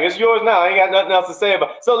 he's just like, it's yours now. I ain't got nothing else to say about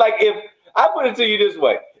it. So, like, if I put it to you this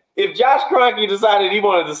way, if Josh Kroenke decided he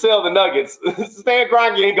wanted to sell the Nuggets, Stan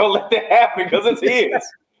Kroenke ain't gonna let that happen because it's his.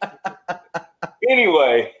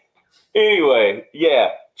 Anyway, yeah.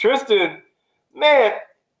 Tristan, man,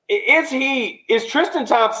 is Tristan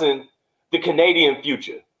Thompson the Canadian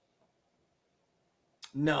Future?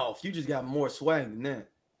 No, Future's got more swag than that.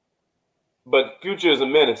 But Future is a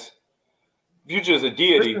menace. Future is a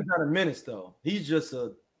deity. Tristan's not a menace, though. He's just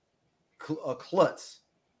a klutz.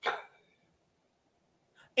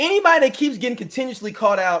 Anybody that keeps getting continuously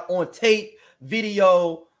caught out on tape,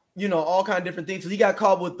 video, all kind of different things. So he got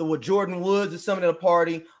caught with Jordan Woods or something at a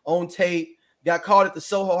party on tape. got caught at the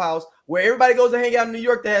Soho House, where everybody goes to hang out in New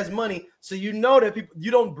York that has money. So you know that people,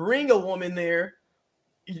 you don't bring a woman there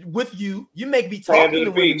with you. You may be talking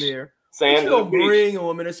to women there, but you don't bring a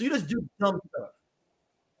woman there. So you just do dumb stuff.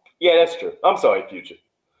 Yeah, that's true. I'm sorry, Future.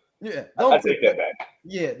 Yeah, I take that back.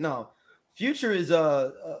 Yeah, no. Future is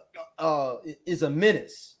a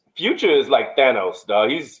menace. Future is like Thanos,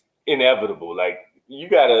 dog. He's inevitable. Like you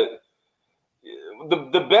gotta.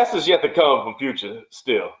 The best is yet to come from Future.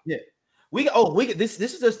 Still. Yeah. This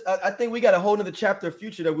is just. I think we got a whole nother chapter of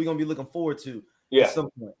Future that we're gonna be looking forward to. Yeah. At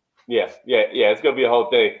some point. Yeah. It's gonna be a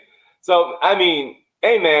whole thing. So I mean,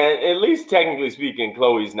 hey man, at least technically speaking,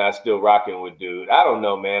 Chloe's not still rocking with dude. I don't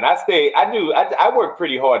know, man. I work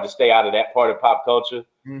pretty hard to stay out of that part of pop culture.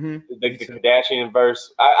 Mm-hmm. The Kardashian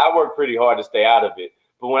verse. I work pretty hard to stay out of it.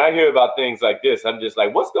 But when I hear about things like this, I'm just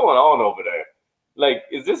like, what's going on over there? Like,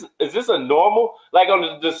 is this a normal, like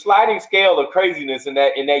on the sliding scale of craziness in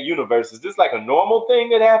that universe? Is this like a normal thing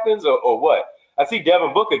that happens or what? I see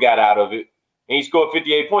Devin Booker got out of it and he scored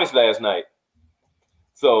 58 points last night.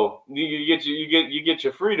 So you get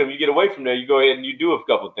your freedom, you get away from there, you go ahead and you do a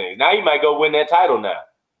couple things. Now you might go win that title now.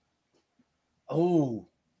 Oh,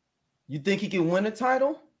 you think he can win a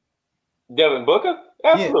title? Devin Booker?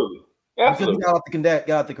 Absolutely. Yeah. Absolutely. Because he got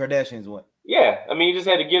out the Kardashians one. Yeah, I mean, he just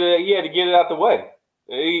had to get it. He had to get it out the way.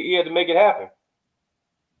 He had to make it happen.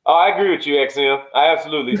 Oh, I agree with you, XM. I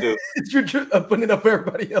absolutely do. I'm putting it up for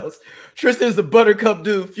everybody else. Tristan's a buttercup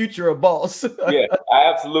dude, Future a boss. Yeah,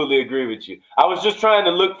 I absolutely agree with you. I was just trying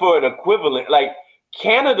to look for an equivalent, like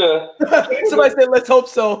Canada. Somebody said, "Let's hope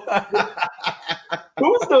so."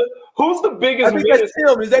 Who's the biggest? I think that's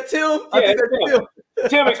Tim. Is that Tim? Yeah, I think that's Tim.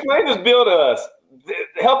 Tim, explain this bill to us.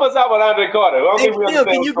 Help us out with Andre Carter. Tim,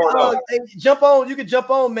 can you jump on? You can jump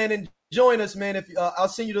on, man, and join us, man. If I'll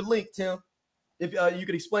send you the link, Tim. If you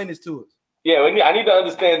could explain this to us. Yeah, I need to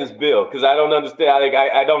understand this bill because I don't understand.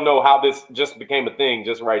 I don't know how this just became a thing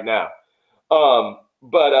just right now.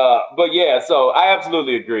 But yeah, so I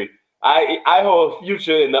absolutely agree. I hold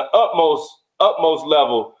Future in the utmost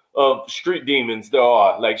level of street demons there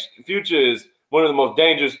are. Like Future is one of the most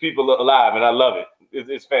dangerous people alive, and I love it.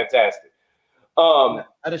 It's fantastic. I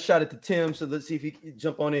just shot it to Tim, so let's see if he can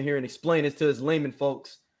jump on in here and explain this to his layman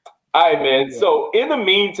folks. All right, man. So in the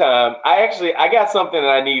meantime, I got something that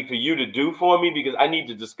I need for you to do for me because I need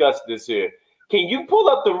to discuss this here. Can you pull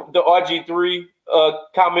up the RG3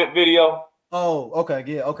 comment video? Oh, okay,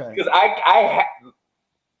 yeah, okay. Because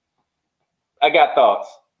I got thoughts.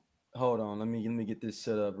 Hold on, let me get this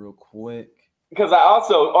set up real quick. Because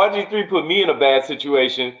RG3 put me in a bad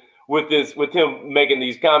situation with him making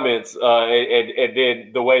these comments and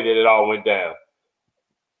then the way that it all went down.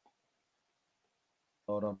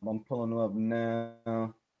 Hold on, I'm pulling them up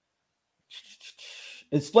now.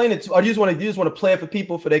 Explain it to. Or you just want to play it for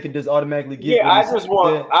people so they can just automatically get. Yeah, I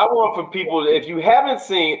want for people. If you haven't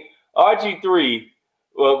seen, RG3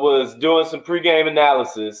 was doing some pregame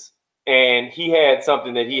analysis, and he had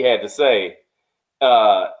something that he had to say.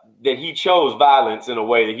 That he chose violence in a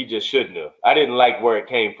way that he just shouldn't have. I didn't like where it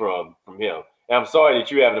came from him, and I'm sorry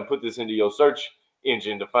that you having to put this into your search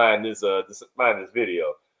engine to find this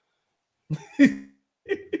video.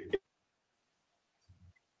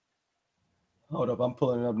 Hold up, I'm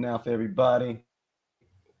pulling it up now for everybody.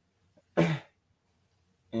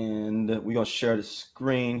 And we're going to share the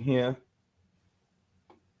screen here.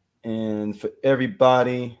 And for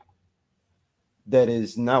everybody that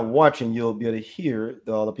is not watching, you'll be able to hear it.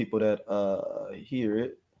 All the people that hear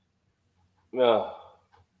it. No.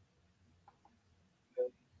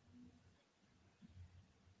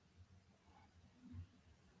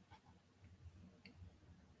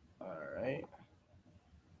 All right.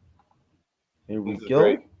 Here we go.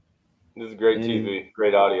 Great. This is great TV.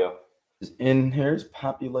 Great audio. In here is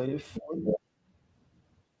populated for you.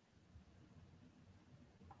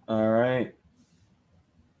 All right.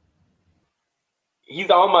 He's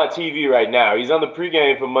on my TV right now. He's on the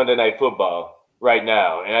pregame for Monday Night Football right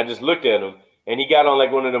now. And I just looked at him, and he got on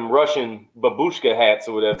like one of them Russian babushka hats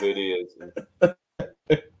or whatever it is.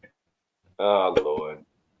 Oh, Lord.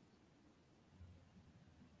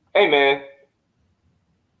 Hey, man.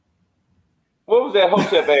 What was that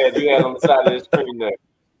Hotep ad you had on the side of the screen there?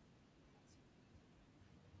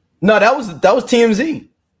 No, that was TMZ.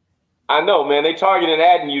 I know, man. They targeted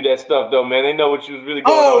adding you that stuff, though, man. They know what you was really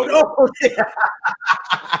going on. Oh, no. Yeah.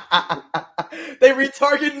 They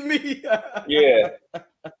retargeting me. Yeah.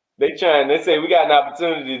 They say we got an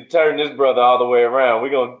opportunity to turn this brother all the way around.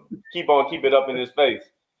 We're going to keep it up in his face.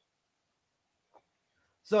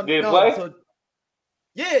 So, did it play?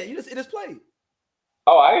 Yeah, it just played.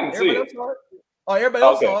 Oh, I didn't see it. Oh, everybody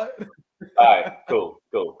else saw it. All right, cool.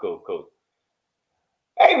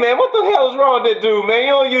 Hey man, what the hell is wrong with that dude, man?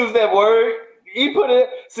 You don't use that word. He put it.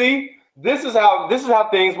 See, this is how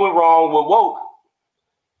things went wrong with woke.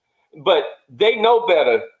 But they know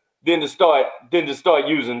better than to start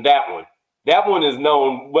using that one. That one is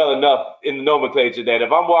known well enough in the nomenclature that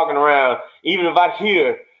if I'm walking around, even if I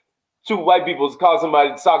hear two white people call somebody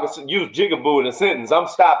use jigaboo in a sentence, I'm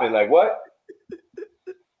stopping. Like what?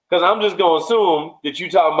 Because I'm just gonna assume that you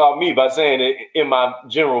talking about me by saying it in my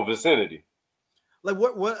general vicinity. Like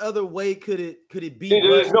what other way could it be?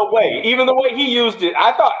 There's no way. Even the way he used it,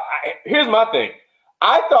 I thought. Here's my thing.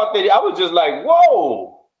 I thought that I was just like,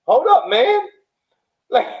 whoa, hold up, man.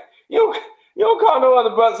 Like you don't call no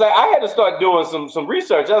other brothers. Like I had to start doing some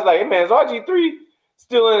research. I was like, hey man, is RG3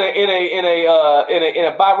 still in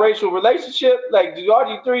a biracial relationship? Like, do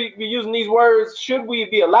RG3 be using these words? Should we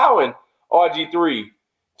be allowing RG3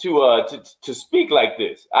 to speak like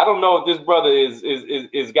this? I don't know if this brother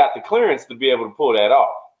is got the clearance to be able to pull that off.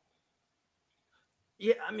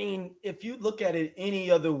 Yeah, I mean, if you look at it any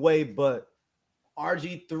other way but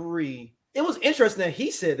RG3, it was interesting that he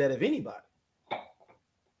said that if anybody.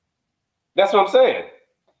 That's what I'm saying.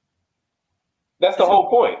 That's the whole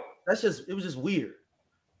point. It was just weird.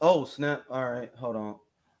 Oh, snap. All right, hold on.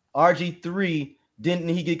 RG3, didn't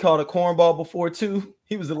he get called a cornball before too?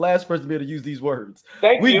 He was the last person to be able to use these words.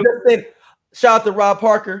 Thank you. Just said, shout out to Rob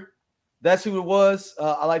Parker. That's who it was.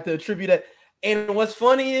 I like to attribute that. And what's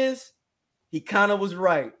funny is he kind of was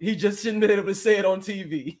right. He just shouldn't been able to say it on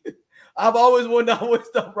TV. I've always wondered how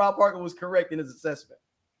stuff Rob Parker was correct in his assessment.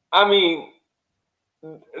 I mean,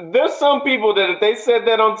 there's some people that if they said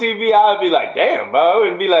that on TV, I'd be like, damn, bro. I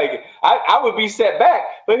wouldn't be like, I would be set back.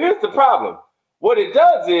 But here's the problem. What it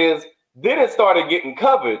does is then it started getting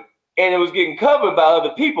covered, and it was getting covered by other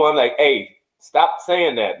people. I'm like, hey, stop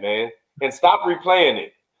saying that, man, and stop replaying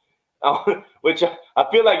it. Which I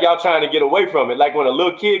feel like y'all trying to get away from it. Like when a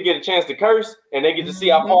little kid get a chance to curse and they get to see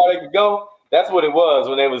how far they can go. That's what it was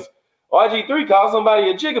when they was RG3 called somebody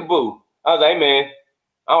a jigaboo. I was like, hey, man,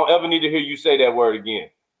 I don't ever need to hear you say that word again.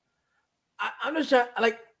 I'm just trying,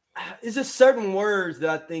 like, it's just certain words that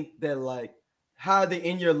I think that, like, how they're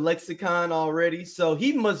in your lexicon already. So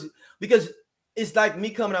he must, because it's like me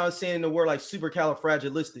coming out and saying the word like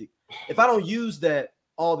supercalifragilistic. If I don't use that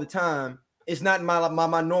all the time, it's not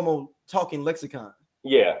my normal talking lexicon.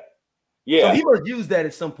 Yeah. So he must use that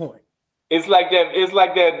at some point. It's like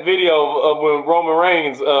that video of when Roman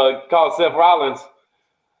Reigns called Seth Rollins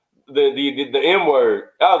the N word.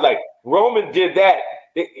 I was like, Roman did that.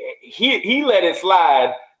 He let it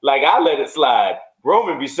slide like I let it slide.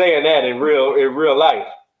 Roman be saying that in real life.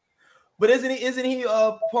 But isn't he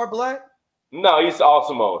part black? No, he's all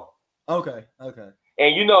Samoan. Okay.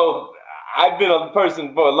 And you know, I've been a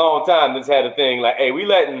person for a long time that's had a thing like, hey, we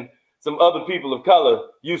letting some other people of color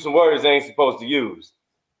use some words they ain't supposed to use.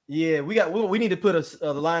 Yeah, we need to put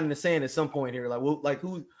a line in the sand at some point here. Like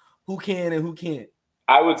who can and who can't.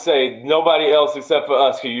 I would say nobody else except for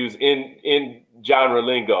us can use in genre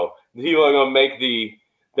lingo. People are gonna make the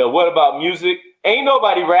what about music? Ain't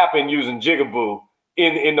nobody rapping using jigaboo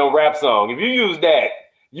in no rap song. If you use that,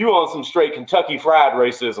 you on some straight Kentucky Fried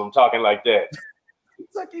racism talking like that.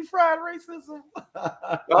 Kentucky Fried racism.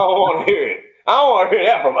 I don't want to hear it. I don't want to hear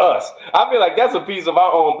that from us. I feel like that's a piece of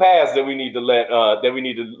our own past that we need to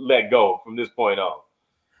let go from this point on.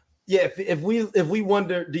 Yeah, if we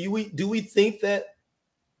wonder, do we think that?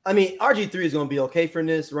 I mean, RG3 is going to be okay for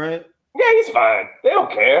this, right? Yeah, he's fine. They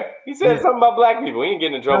don't care. He said something about black people. He ain't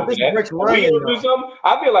getting in trouble for that. We gonna do something.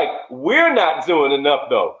 I feel like we're not doing enough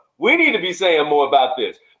though. We need to be saying more about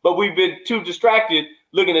this, but we've been too distracted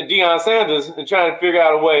looking at Deion Sanders and trying to figure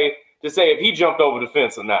out a way to say if he jumped over the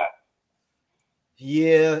fence or not.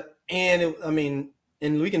 Yeah, and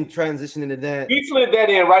and we can transition into that. He slid that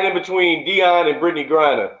in right in between Deion and Brittany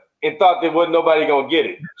Griner and thought there wasn't nobody gonna get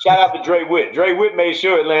it. Shout out to Dre Witt. Dre Witt made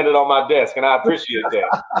sure it landed on my desk, and I appreciate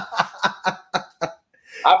that.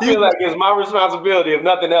 I feel like it's my responsibility, if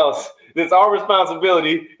nothing else. It's our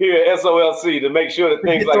responsibility here at SOLC to make sure that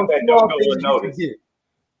things like that don't go unnoticed.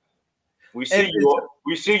 We see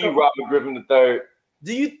you, Robert Griffin III.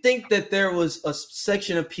 Do you think that there was a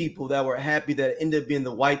section of people that were happy that it ended up being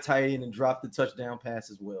the white tight end and dropped the touchdown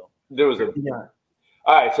pass as well? There was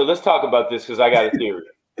All right, so let's talk about this because I got a theory.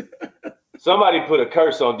 Somebody put a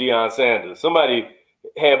curse on Deion Sanders. Somebody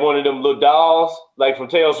had one of them little dolls, like from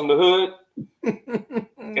Tales from the Hood,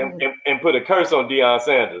 and put a curse on Deion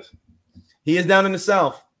Sanders. He is down in the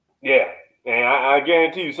South. Yeah, and I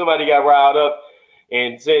guarantee you somebody got riled up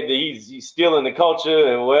and said that he's stealing the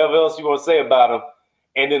culture and whatever else you want to say about him.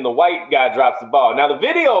 And then the white guy drops the ball. Now, the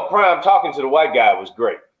video of Prime talking to the white guy was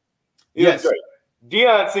great. It was great.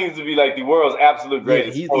 Deion seems to be like the world's absolute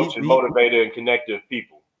greatest he- coach he- and he- motivator and connector of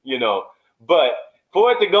people, you know. But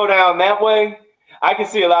for it to go down that way, I can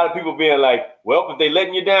see a lot of people being like, well, if they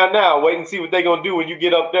letting you down now, wait and see what they're going to do when you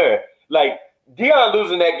get up there. Like, Deion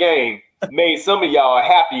losing that game made some of y'all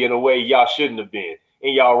happy in a way y'all shouldn't have been.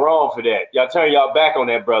 And y'all wrong for that. Y'all turn y'all back on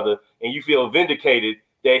that brother, and you feel vindicated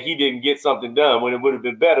that he didn't get something done when it would have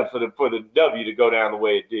been better for the W to go down the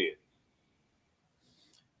way it did.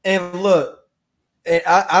 And look, and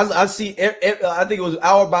I see. I think it was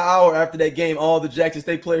hour by hour after that game, all the Jackson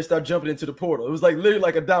State players start jumping into the portal. It was like literally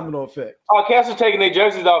like a domino effect. Oh, cats are taking their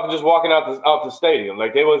jerseys off and just walking out the stadium.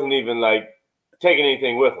 Like they wasn't even like taking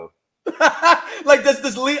anything with them. Like I'm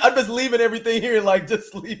just leaving everything here, like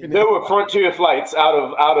just leaving. There were frontier flights out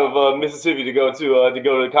of Mississippi to go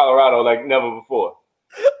to Colorado like never before.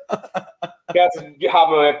 Cats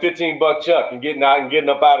hopping on that $15 chuck and getting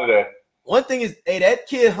up out of there. One thing is, hey, that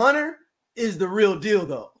kid Hunter is the real deal,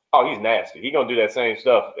 though. Oh, he's nasty. He's gonna do that same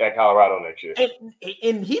stuff at Colorado next year.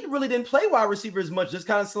 And he really didn't play wide receiver as much, just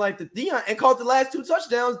kind of like the Deion, and caught the last 2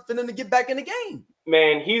 touchdowns for them to get back in the game.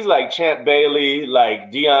 Man, he's like Champ Bailey,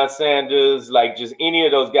 like Deion Sanders, like just any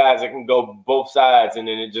of those guys that can go both sides, and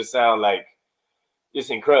then it just sounds like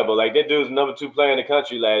it's incredible. Like that dude's number 2 player in the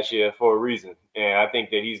country last year for a reason, and I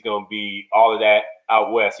think that he's gonna be all of that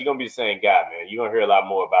out west. He's gonna be the same guy, man. You're gonna hear a lot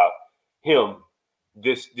more about him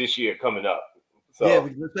this year coming up. So, yeah,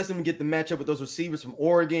 especially when we get the matchup with those receivers from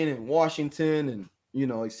Oregon and Washington, and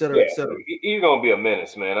et cetera, et cetera. He's gonna be a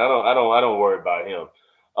menace, man. I don't worry about him.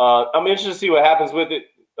 I'm interested to see what happens with it.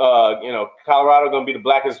 Colorado gonna be the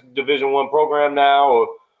blackest Division I program now, or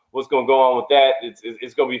what's gonna go on with that?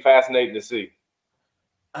 It's gonna be fascinating to see.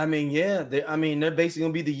 I mean, yeah, they're basically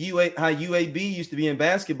gonna be the how UAB used to be in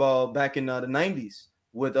basketball back in the 90s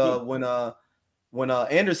with when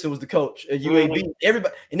Anderson was the coach at UAB. Mm-hmm.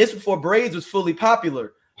 Everybody, and this before braids was fully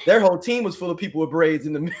popular. Their whole team was full of people with braids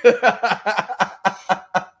in the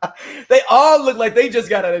They all look like they just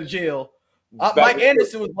got out of jail. Mike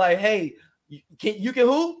Anderson was like, "Hey, you can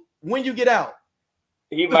who? When you get out?"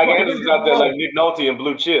 Mike Anderson's out there like Nick Nolte and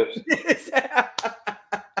Blue Chips.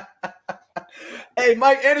 Hey,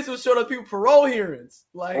 Mike Anderson was showing up people parole hearings.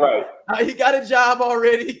 Like, right. He got a job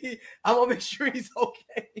already. I'm gonna make sure he's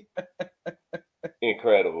okay.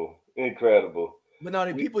 Incredible. But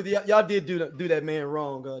no, people, y'all did do that man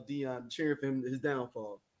wrong, Deion, cheering for him his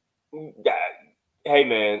downfall. Hey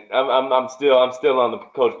man, I'm still on the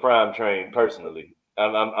Coach Prime train personally.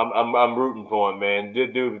 I'm rooting for him, man.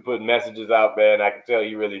 Good dude be putting messages out, man. I can tell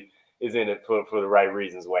he really is in it for the right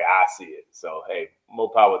reasons, the way I see it. So hey,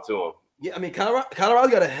 more power to him. Yeah, I mean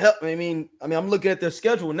Colorado's got a hell. I mean, I'm looking at their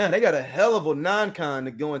schedule now. They got a hell of a non-con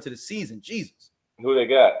to go into the season. Jesus. Who they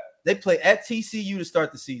got? They play at TCU to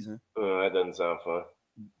start the season. That doesn't sound fun.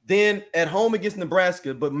 Then at home against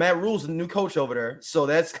Nebraska, but Matt Rule's the new coach over there, so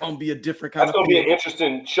that's gonna be a different kind. That's gonna be an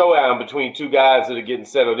interesting showdown between two guys that are getting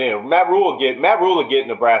settled in. Matt Rule will get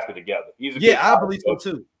Nebraska together. I believe so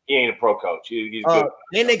too. He ain't a pro coach. He's good.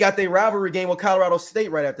 Then they got their rivalry game with Colorado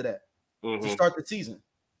State right after that to start the season.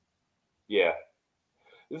 Yeah,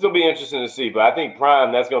 this will be interesting to see, but I think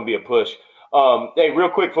Prime, that's gonna be a push. Hey, real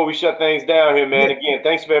quick before we shut things down here, man. Again,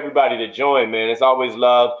 thanks for everybody to join, man. It's always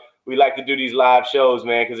love. We like to do these live shows,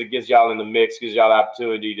 man, because it gets y'all in the mix, gives y'all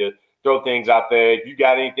opportunity to throw things out there. If you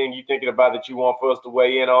got anything you thinking about that you want for us to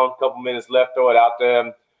weigh in on, a couple minutes left, throw it out there.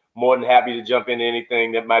 I'm more than happy to jump into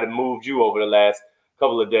anything that might have moved you over the last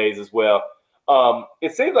couple of days as well.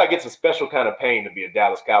 It seems like it's a special kind of pain to be a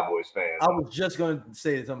Dallas Cowboys fan. I was just going to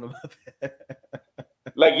say something about that.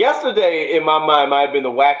 Like yesterday, in my mind, might have been the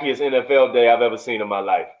wackiest NFL day I've ever seen in my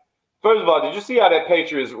life. First of all, did you see how that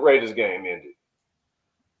Patriots-Raiders game ended?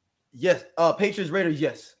 Yes, Patriots-Raiders,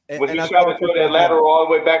 yes. When he tried to throw that lateral all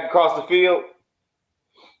the way back across the field.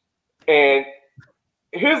 And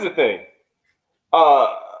here's the thing.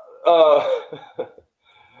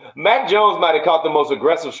 Mac Jones might have caught the most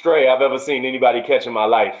aggressive stray I've ever seen anybody catch in my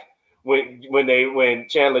life. When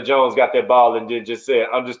Chandler Jones got that ball and then just said,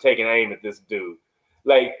 "I'm just taking aim at this dude."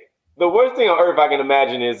 Like, the worst thing on earth I can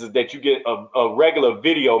imagine is that you get a regular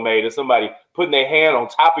video made of somebody putting their hand on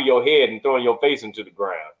top of your head and throwing your face into the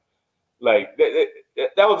ground. Like, that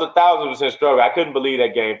was 1,000% struggle. I couldn't believe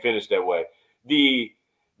that game finished that way. The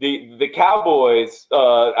Cowboys,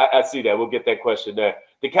 I see that. We'll get that question there.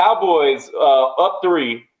 The Cowboys up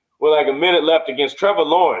 3 with like a minute left against Trevor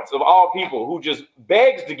Lawrence, of all people, who just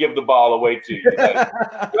begs to give the ball away to you. Like,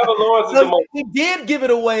 Trevor Lawrence is the most. He did give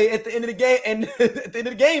it away at the end of the game, and at the end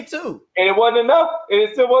of the game too. And it wasn't enough. And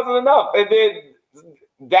it still wasn't enough. And then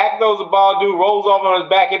Dak throws the ball, dude rolls off on his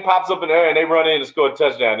back, it pops up in the air, and they run in and score a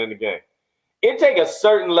touchdown in the game. it take a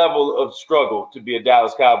certain level of struggle to be a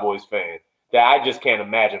Dallas Cowboys fan that I just can't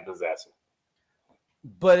imagine possessing.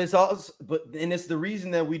 But it's also, and it's the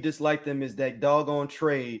reason that we dislike them is that doggone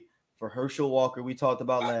trade for Herschel Walker we talked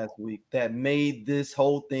about last week that made this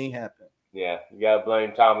whole thing happen. Yeah, you gotta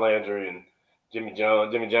blame Tom Landry and Jimmy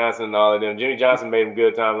Johnson, and all of them. Jimmy Johnson made him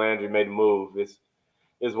good. Tom Landry made the move.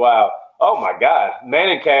 It's wild. Oh my God,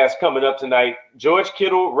 Manning cast coming up tonight. George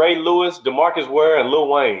Kittle, Ray Lewis, DeMarcus Ware, and Lil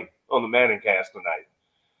Wayne on the Manning cast tonight.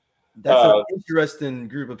 That's an interesting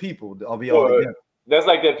group of people. I'll be all together. That's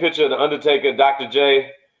like that picture of the Undertaker, Dr.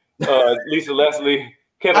 J, Lisa Leslie,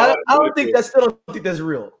 Kevin. I don't think that's still. I don't think that's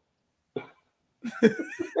real. I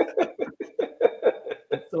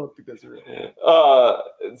still don't think that's real.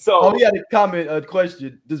 So we had a comment, a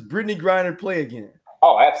question. Does Brittany Griner play again?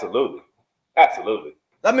 Oh, absolutely, absolutely.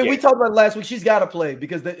 I mean, we talked about it last week. She's got to play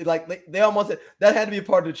because they almost said that had to be a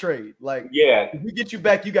part of the trade. Like, yeah, if we get you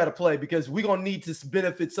back, you got to play because we're gonna need to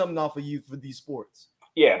benefit something off of you for these sports.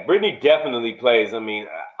 Yeah, Brittany definitely plays. I mean,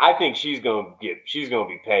 I think she's gonna be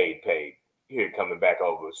paid here coming back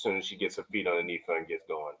over as soon as she gets her feet underneath her and gets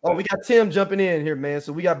going. Oh, we got Tim jumping in here, man.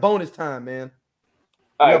 So we got bonus time, man.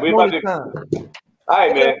 All right, we're about to. All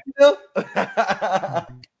right, man.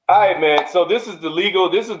 All right, man. So this is the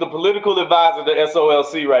political advisor of the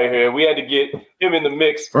SOLC right here. We had to get him in the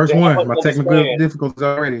mix. First one. My technical difficulties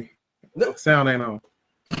already. Sound ain't on.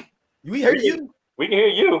 We hear you. We can hear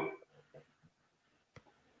you.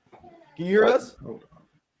 Can you hear us?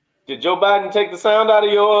 Did Joe Biden take the sound out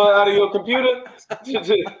of your computer?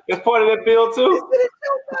 It's part of that bill too.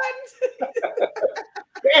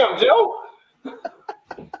 Damn, Joe.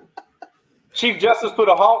 Chief Justice put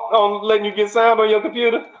a halt on letting you get sound on your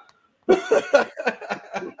computer.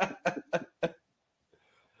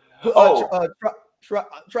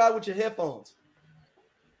 Try with your headphones.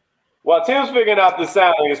 While Tim's figuring out the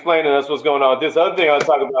sound and explaining to us what's going on, this other thing I'll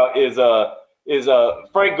talk about is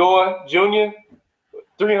Frank Gore Jr.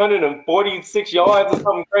 346 yards or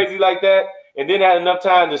something crazy like that, and then had enough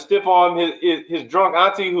time to stiff arm his drunk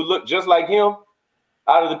auntie who looked just like him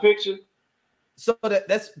out of the picture. So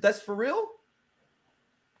that's for real?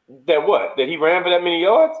 That he ran for that many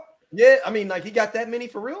yards? Yeah, I mean, like he got that many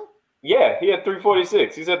for real? Yeah, he had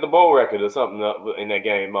 346. He set the bowl record or something in that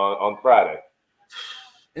game on Friday.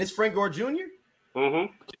 And it's Frank Gore Jr.?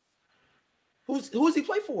 Mm-hmm. Who's he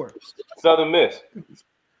play for? Southern Miss.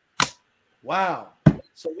 Wow.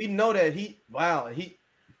 So we know that he didn't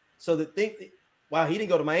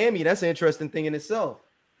go to Miami. That's an interesting thing in itself.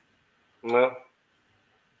 Well,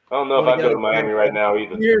 I don't know if I go to Miami right now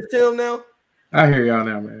either. You hear Tim now? I hear y'all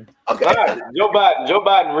now, man. Okay. All right. Joe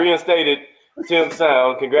Biden reinstated Tim's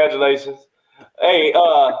sound. Congratulations. Hey,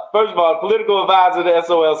 first of all, political advisor of the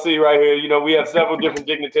SOLC right here. You know, we have several different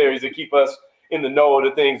dignitaries that keep us in the know of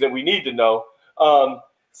the things that we need to know.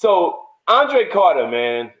 So Andre Carter,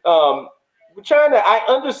 man, I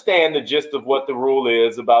understand the gist of what the rule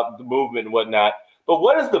is about the movement and whatnot, but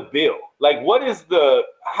what is the bill? Like,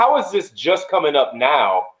 how is this just coming up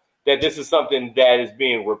now that this is something that is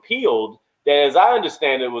being repealed? That, as I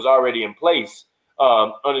understand it, was already in place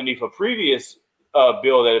underneath a previous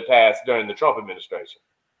bill that had passed during the Trump administration.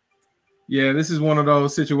 Yeah, this is one of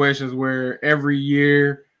those situations where every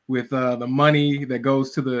year with the money that goes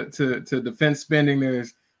to defense spending,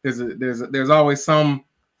 there's always some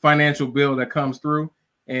financial bill that comes through,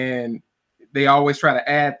 and they always try to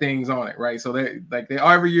add things on it, right? So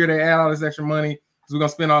every year they add all this extra money because we're gonna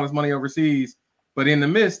spend all this money overseas. But in the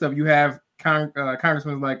midst of, you have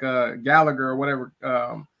congressmen like Gallagher or whatever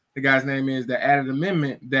the guy's name is, that added an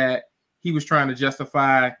amendment that he was trying to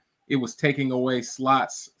justify it was taking away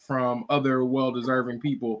slots from other well-deserving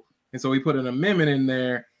people, and so he put an amendment in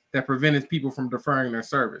there that prevented people from deferring their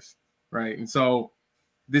service, right? And so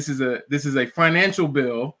this is a financial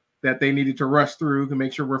bill that they needed to rush through to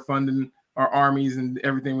make sure we're funding our armies and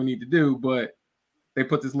everything we need to do. But they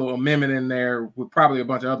put this little amendment in there with probably a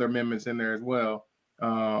bunch of other amendments in there as well.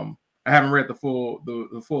 I haven't read the full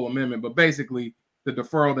amendment, but basically the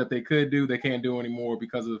deferral that they could do, they can't do anymore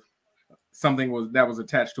because of something that was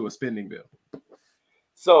attached to a spending bill.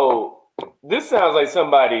 So this sounds like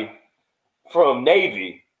somebody from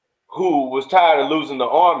Navy who was tired of losing the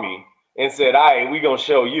Army and said, all right, we're going to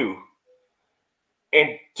show you,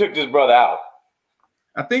 and took this brother out.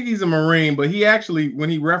 I think he's a Marine, but he actually, when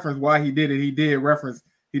he referenced why he did it, he did reference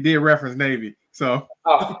Navy. So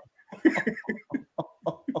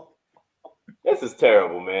this is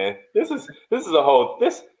terrible, man. This is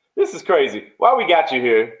crazy. Why we got you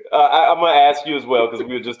here? I'm going to ask you as well, because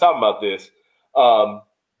we were just talking about this. Two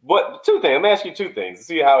things. I'm going to ask you two things to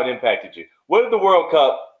see how it impacted you. What did the World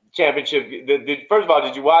Cup championship. First of all,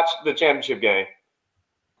 did you watch the championship game?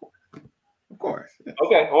 Of course. Yes.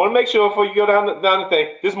 Okay, I want to make sure before you go down the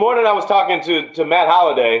thing. This morning I was talking to Matt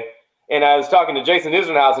Holliday, and I was talking to Jason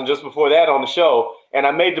Isringhausen just before that on the show, and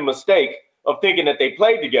I made the mistake of thinking that they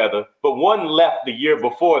played together, but one left the year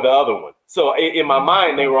before the other one. So in my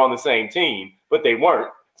mind, they were on the same team, but they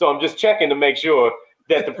weren't. So I'm just checking to make sure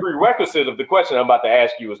that the prerequisite of the question I'm about to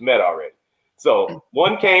ask you was met already. So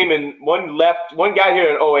one came and one left. One got here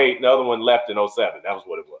in 08, and the other one left in 07. That was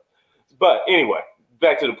what it was. But anyway,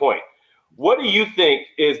 back to the point. What do you think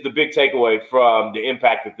is the big takeaway from the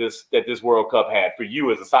impact that this World Cup had for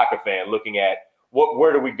you as a soccer fan, looking at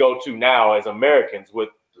where do we go to now as Americans with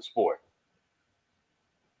the sport?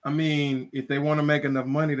 I mean, if they want to make enough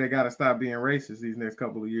money, they got to stop being racist these next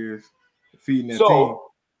couple of years, feeding their team.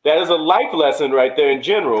 That is a life lesson right there in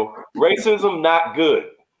general. Racism, not good.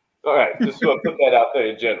 All right, just to put that out there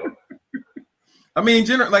in general. I mean,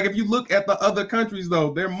 like if you look at the other countries,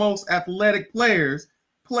 though, their most athletic players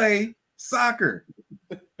play soccer.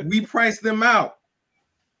 We price them out.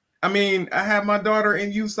 I mean, I have my daughter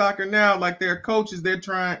in youth soccer now. Like their coaches,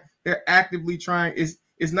 they're actively trying.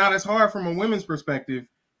 It's not as hard from a women's perspective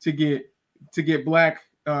to get black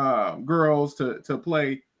girls to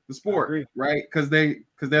play the sport, right? Because they're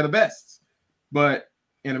the best. But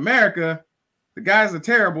in America, the guys are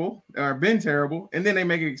terrible or been terrible, and then they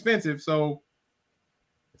make it expensive. So,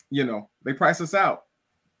 they price us out.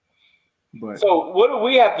 But so what do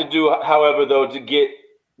we have to do, however, though, to get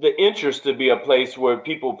the interest to be a place where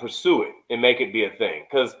people pursue it and make it be a thing?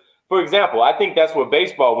 Because, for example, I think that's where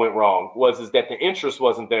baseball went wrong, is that the interest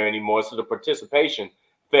wasn't there anymore, so the participation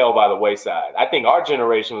fell by the wayside. I think our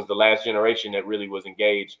generation was the last generation that really was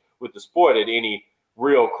engaged with the sport at any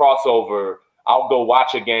real crossover. I'll go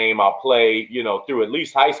watch a game, I'll play, through at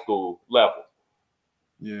least high school level.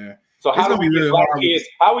 Yeah. So how do we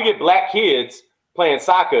get black kids playing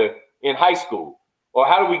soccer in high school? Or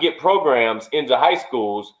how do we get programs into high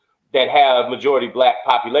schools that have majority black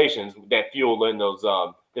populations that fuel in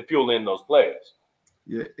those players?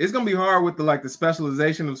 Yeah, it's gonna be hard with the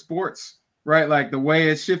specialization of sports, right? Like the way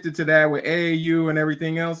it's shifted to that with AAU and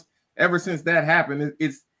everything else. Ever since that happened,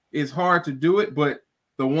 it's hard to do it. But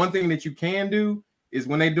the one thing that you can do is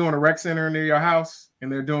when they're doing a rec center near your house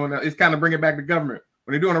and they're doing it's kind of bring it back to government.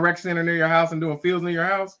 When they're doing a rec center near your house and doing fields near your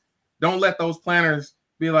house, don't let those planners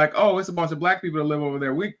be like, oh, it's a bunch of black people that live over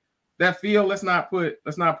there. That field, let's not put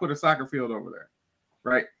a soccer field over there,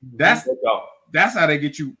 right? That's how they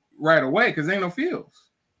get you right away because there ain't no fields.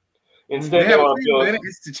 Instead,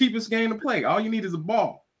 it's the cheapest game to play. All you need is a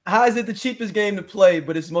ball. How is it the cheapest game to play,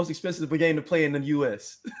 but it's the most expensive game to play in the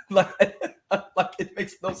U.S.? like it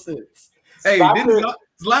makes no sense. Hey,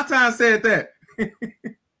 Zlatan said that.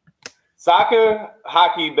 Soccer,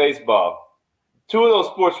 hockey, baseball. Two of those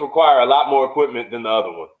sports require a lot more equipment than the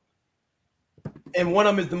other one. And one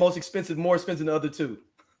of them is the most expensive, more expensive than the other two.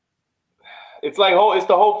 It's it's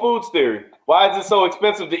the Whole Foods theory. Why is it so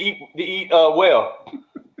expensive to eat well?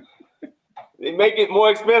 They make it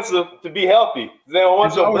more expensive to be healthy. They don't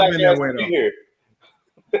want your black ass to be here.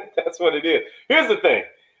 That's what it is. Here's the thing.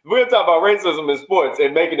 We're going to talk about racism in sports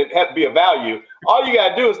and making it have to be a value. All you got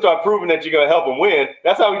to do is start proving that you're going to help them win.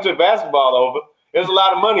 That's how we took basketball over. There's a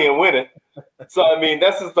lot of money in winning. So, I mean,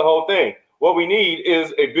 that's just the whole thing. What we need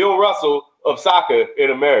is a Bill Russell of soccer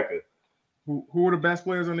in America. Who were the best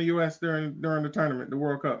players in the U.S. during the tournament, the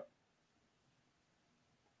World Cup?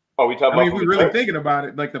 Oh, we talking about? We're really thinking about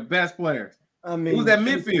it, like the best players. I mean, who's that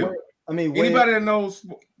midfield? I mean, anybody that knows,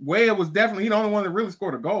 Wade was definitely the only one that really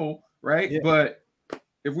scored a goal, right? Yeah. But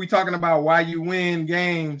if we're talking about why you win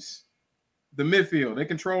games, the midfield, they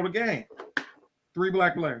control the game. 3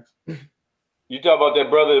 black players. You talk about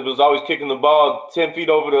that brother that was always kicking the ball 10 feet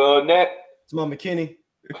over the net? It's my McKinney.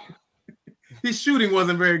 His shooting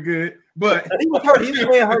wasn't very good, but he was hurt. He was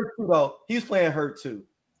playing hurt too, though. He was playing hurt too.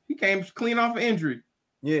 He came clean off an injury.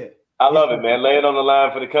 Yeah. I love it, man. Lay it on the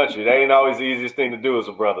line for the country. That ain't always the easiest thing to do as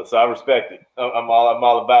a brother, so I respect it. I'm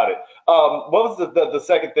all about it. What was the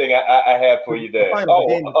second thing I had for you there? The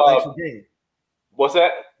actual game. What's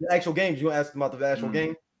that? The actual games. You asked about the actual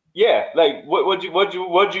game? Yeah. Like, what?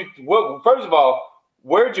 First of all,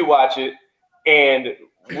 where'd you watch it, and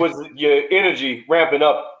was your energy ramping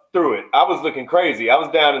up through it? I was looking crazy. I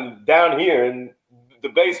was down here in the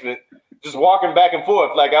basement, just walking back and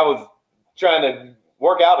forth like I was trying to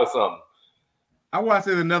work out or something. I watched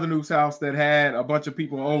it at another news house that had a bunch of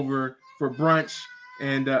people over for brunch,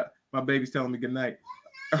 and my baby's telling me good night.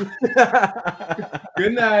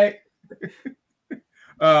 Good night.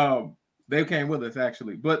 They came with us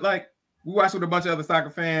actually, but we watched with a bunch of other soccer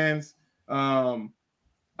fans. I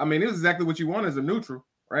mean, it was exactly what you want as a neutral.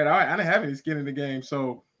 right? I didn't have any skin in the game.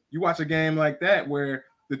 So you watch a game like that where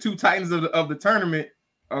the two titans of the tournament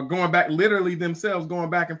are going back, literally themselves going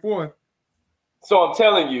back and forth. So I'm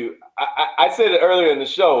telling you, I said it earlier in the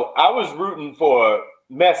show. I was rooting for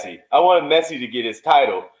Messi. I wanted Messi to get his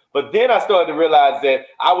title. But then I started to realize that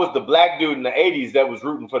I was the black dude in the 80s that was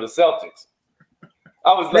rooting for the Celtics.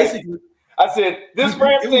 I was Basically, I said, this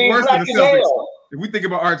France team is black as hell. If we think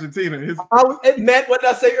about Argentina, Matt, what did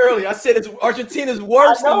I say earlier? I said Argentina's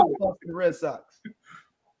worse than the Red Sox.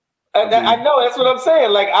 I know, that's what I'm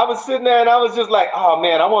saying. Like, I was sitting there and I was just like, oh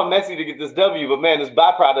man, I want Messi to get this W, but man, this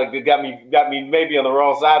byproduct that got me maybe on the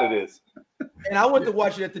wrong side of this. And I went to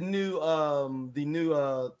watch it at the new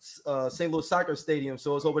St. Louis Soccer Stadium.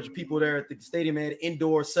 So it was a whole bunch of people there at the stadium, had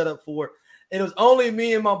indoor setup for it. And it was only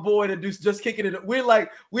me and my boy that just kicking it. We're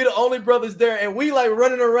the only brothers there, and we like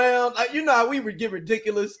running around. Like, you know how we would get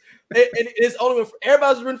ridiculous. And it's only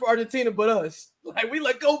everybody's rooting for Argentina but us. Like, we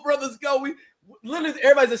like, go brothers, go. We literally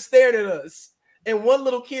everybody's just staring at us. And one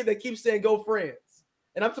little kid that keeps saying go France.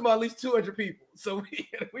 And I'm talking about at least 200 people. So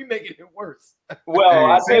we making it worse.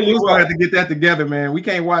 Well, I tell you what, have to get that together, man. We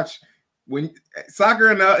can't watch when soccer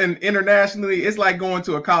and internationally, it's like going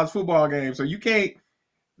to a college football game. So you can't,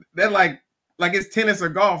 that like it's tennis or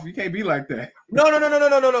golf. You can't be like that. No.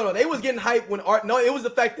 They was getting hyped when it was the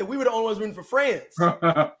fact that we were the only ones rooting for France.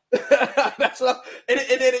 That's what and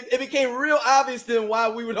then it became real obvious then why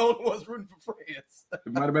we were the only ones rooting for France.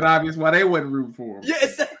 It might have been obvious why they wasn't rooting for them. Yeah,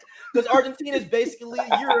 exactly. Because Argentina is basically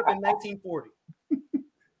Europe in 1940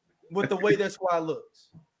 with the way their squad looks.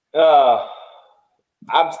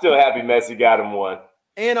 I'm still happy Messi got him one.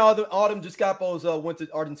 And all them Giscapos went to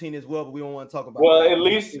Argentina as well, but we don't want to talk about Well, that.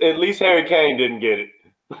 at least Harry Kane didn't get it.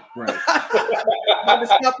 Right. The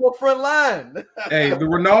Giscapo front line. Hey, the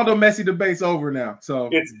Ronaldo Messi debate's over now. So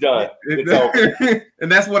it's done. It's over. And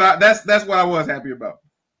that's what I was happy about.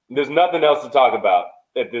 There's nothing else to talk about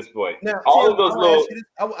at this point. Now, all Tim, of those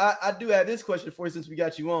little. I do have this question for you since we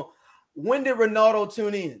got you on. When did Ronaldo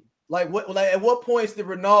tune in? Like at what points did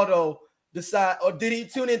Ronaldo decide, or did he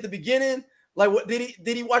tune in at the beginning? Like, what did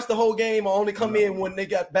he watch the whole game or only come in when they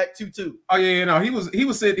got back 2-2? Oh yeah, no, he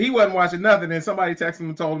was sitting, he wasn't watching nothing, and somebody texted him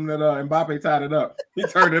and told him that Mbappe tied it up. He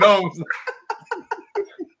turned it on.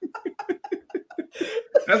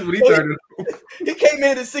 That's what he turned it on. He came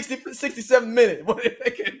in at 67 minutes.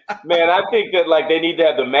 Man, I think that like they need to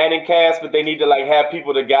have the Manning cast, but they need to like have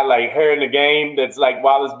people that got like hair in the game that's like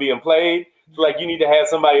while it's being played. So, like you need to have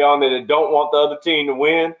somebody on there that don't want the other team to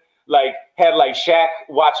win. Like had like Shaq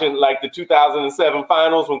watching like the 2007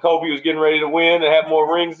 finals when Kobe was getting ready to win and have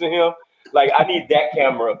more rings than him. Like I need that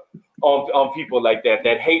camera on people like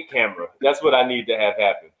that hate camera. That's what I need to have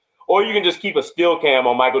happen. Or you can just keep a still cam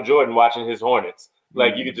on Michael Jordan watching his Hornets.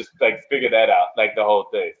 Like you could just like figure that out, like the whole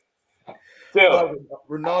thing. Tim,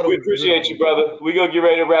 Ronaldo, we appreciate you, brother. We're gonna get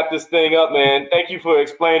ready to wrap this thing up, man. Thank you for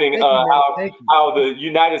explaining how the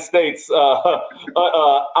United States I'm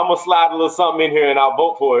gonna slide a little something in here and I'll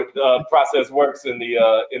vote for it. Process works in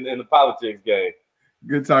the politics game.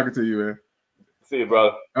 Good talking to you, man. See you,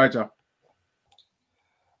 brother. All right, y'all.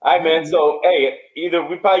 All right, man. So, hey, either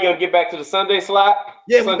we probably gonna get back to the Sunday slot.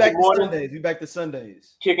 Yeah, we back to Sundays. We back to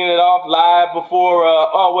Sundays. Kicking it off live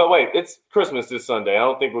before. Wait. It's Christmas this Sunday. I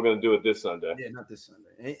don't think we're gonna do it this Sunday. Yeah, not this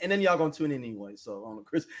Sunday. And then y'all gonna tune in anyway. So on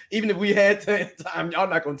Chris, even if we had time, y'all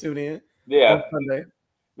not gonna tune in. Yeah. On Sunday.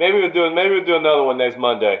 Maybe we'll do another one next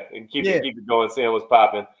Monday and keep it going, seeing what's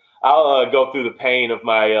popping. I'll go through the pain of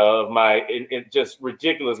my just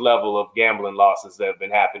ridiculous level of gambling losses that have been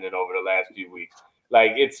happening over the last few weeks.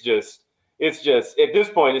 Like it's just at this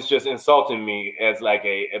point, it's just insulting me as like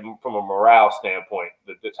from a morale standpoint,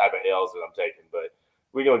 the type of L's that I'm taking. But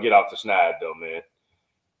we're gonna get off the schneid though, man.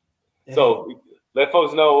 Yeah. So let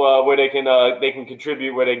folks know where they can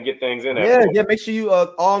contribute, where they can get things in there. Yeah. Make sure you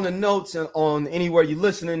on the notes and on anywhere you're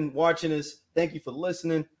listening, watching us. Thank you for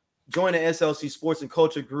listening. Join the SLC Sports and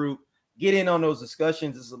Culture group. Get in on those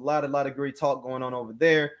discussions. There's a lot of great talk going on over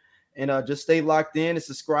there. And just stay locked in and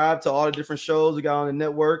subscribe to all the different shows we got on the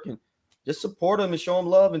network and just support them and show them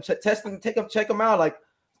love and check them out. Like,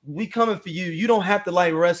 we coming for you. You don't have to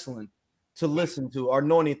like wrestling to listen to or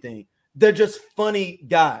know anything. They're just funny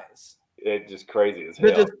guys. They're just crazy as hell.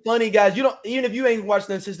 They're just funny guys. You don't, even if you ain't watched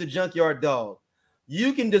them since the Junkyard Dog,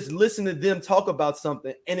 you can just listen to them talk about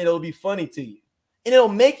something and it'll be funny to you. And it'll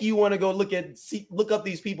make you want to go look up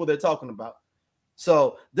these people they're talking about.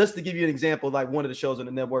 So just to give you an example, like one of the shows on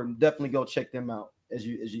the network, definitely go check them out as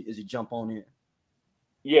you jump on in.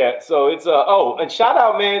 Yeah, so it's and shout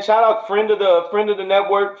out friend of the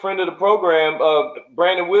network, friend of the program,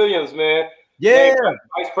 Brandon Williams, man. Yeah,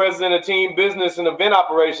 Vice President of Team Business and Event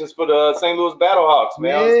Operations for the St. Louis Battlehawks,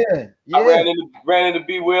 man. I ran into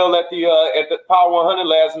B. Will at the Power 100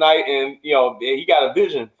 last night, and he got a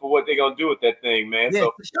vision for what they're gonna do with that thing, man. Yeah,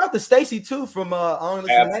 so shout out to Stacy too from I Only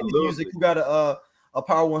Listen to 90s absolutely. Music, who got a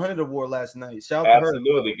Power 100 award last night. Shout out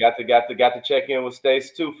absolutely to her. got to check in with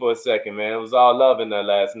Stace too for a second, man. It was all love in there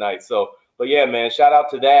last night. So, but yeah, man, shout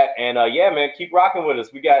out to that, and yeah, man, keep rocking with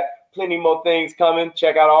us. We got plenty more things coming.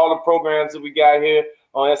 Check out all the programs that we got here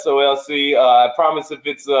on SOLC. I promise if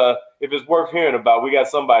it's worth hearing about, we got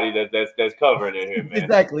somebody that's covering it here, man.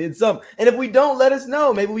 Exactly. It's and if we don't, let us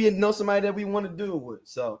know. Maybe we know somebody that we want to do it with.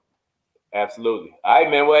 So absolutely. All right,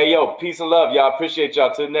 man. Well, hey, yo, peace and love, y'all. Appreciate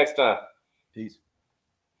y'all. Till next time. Peace.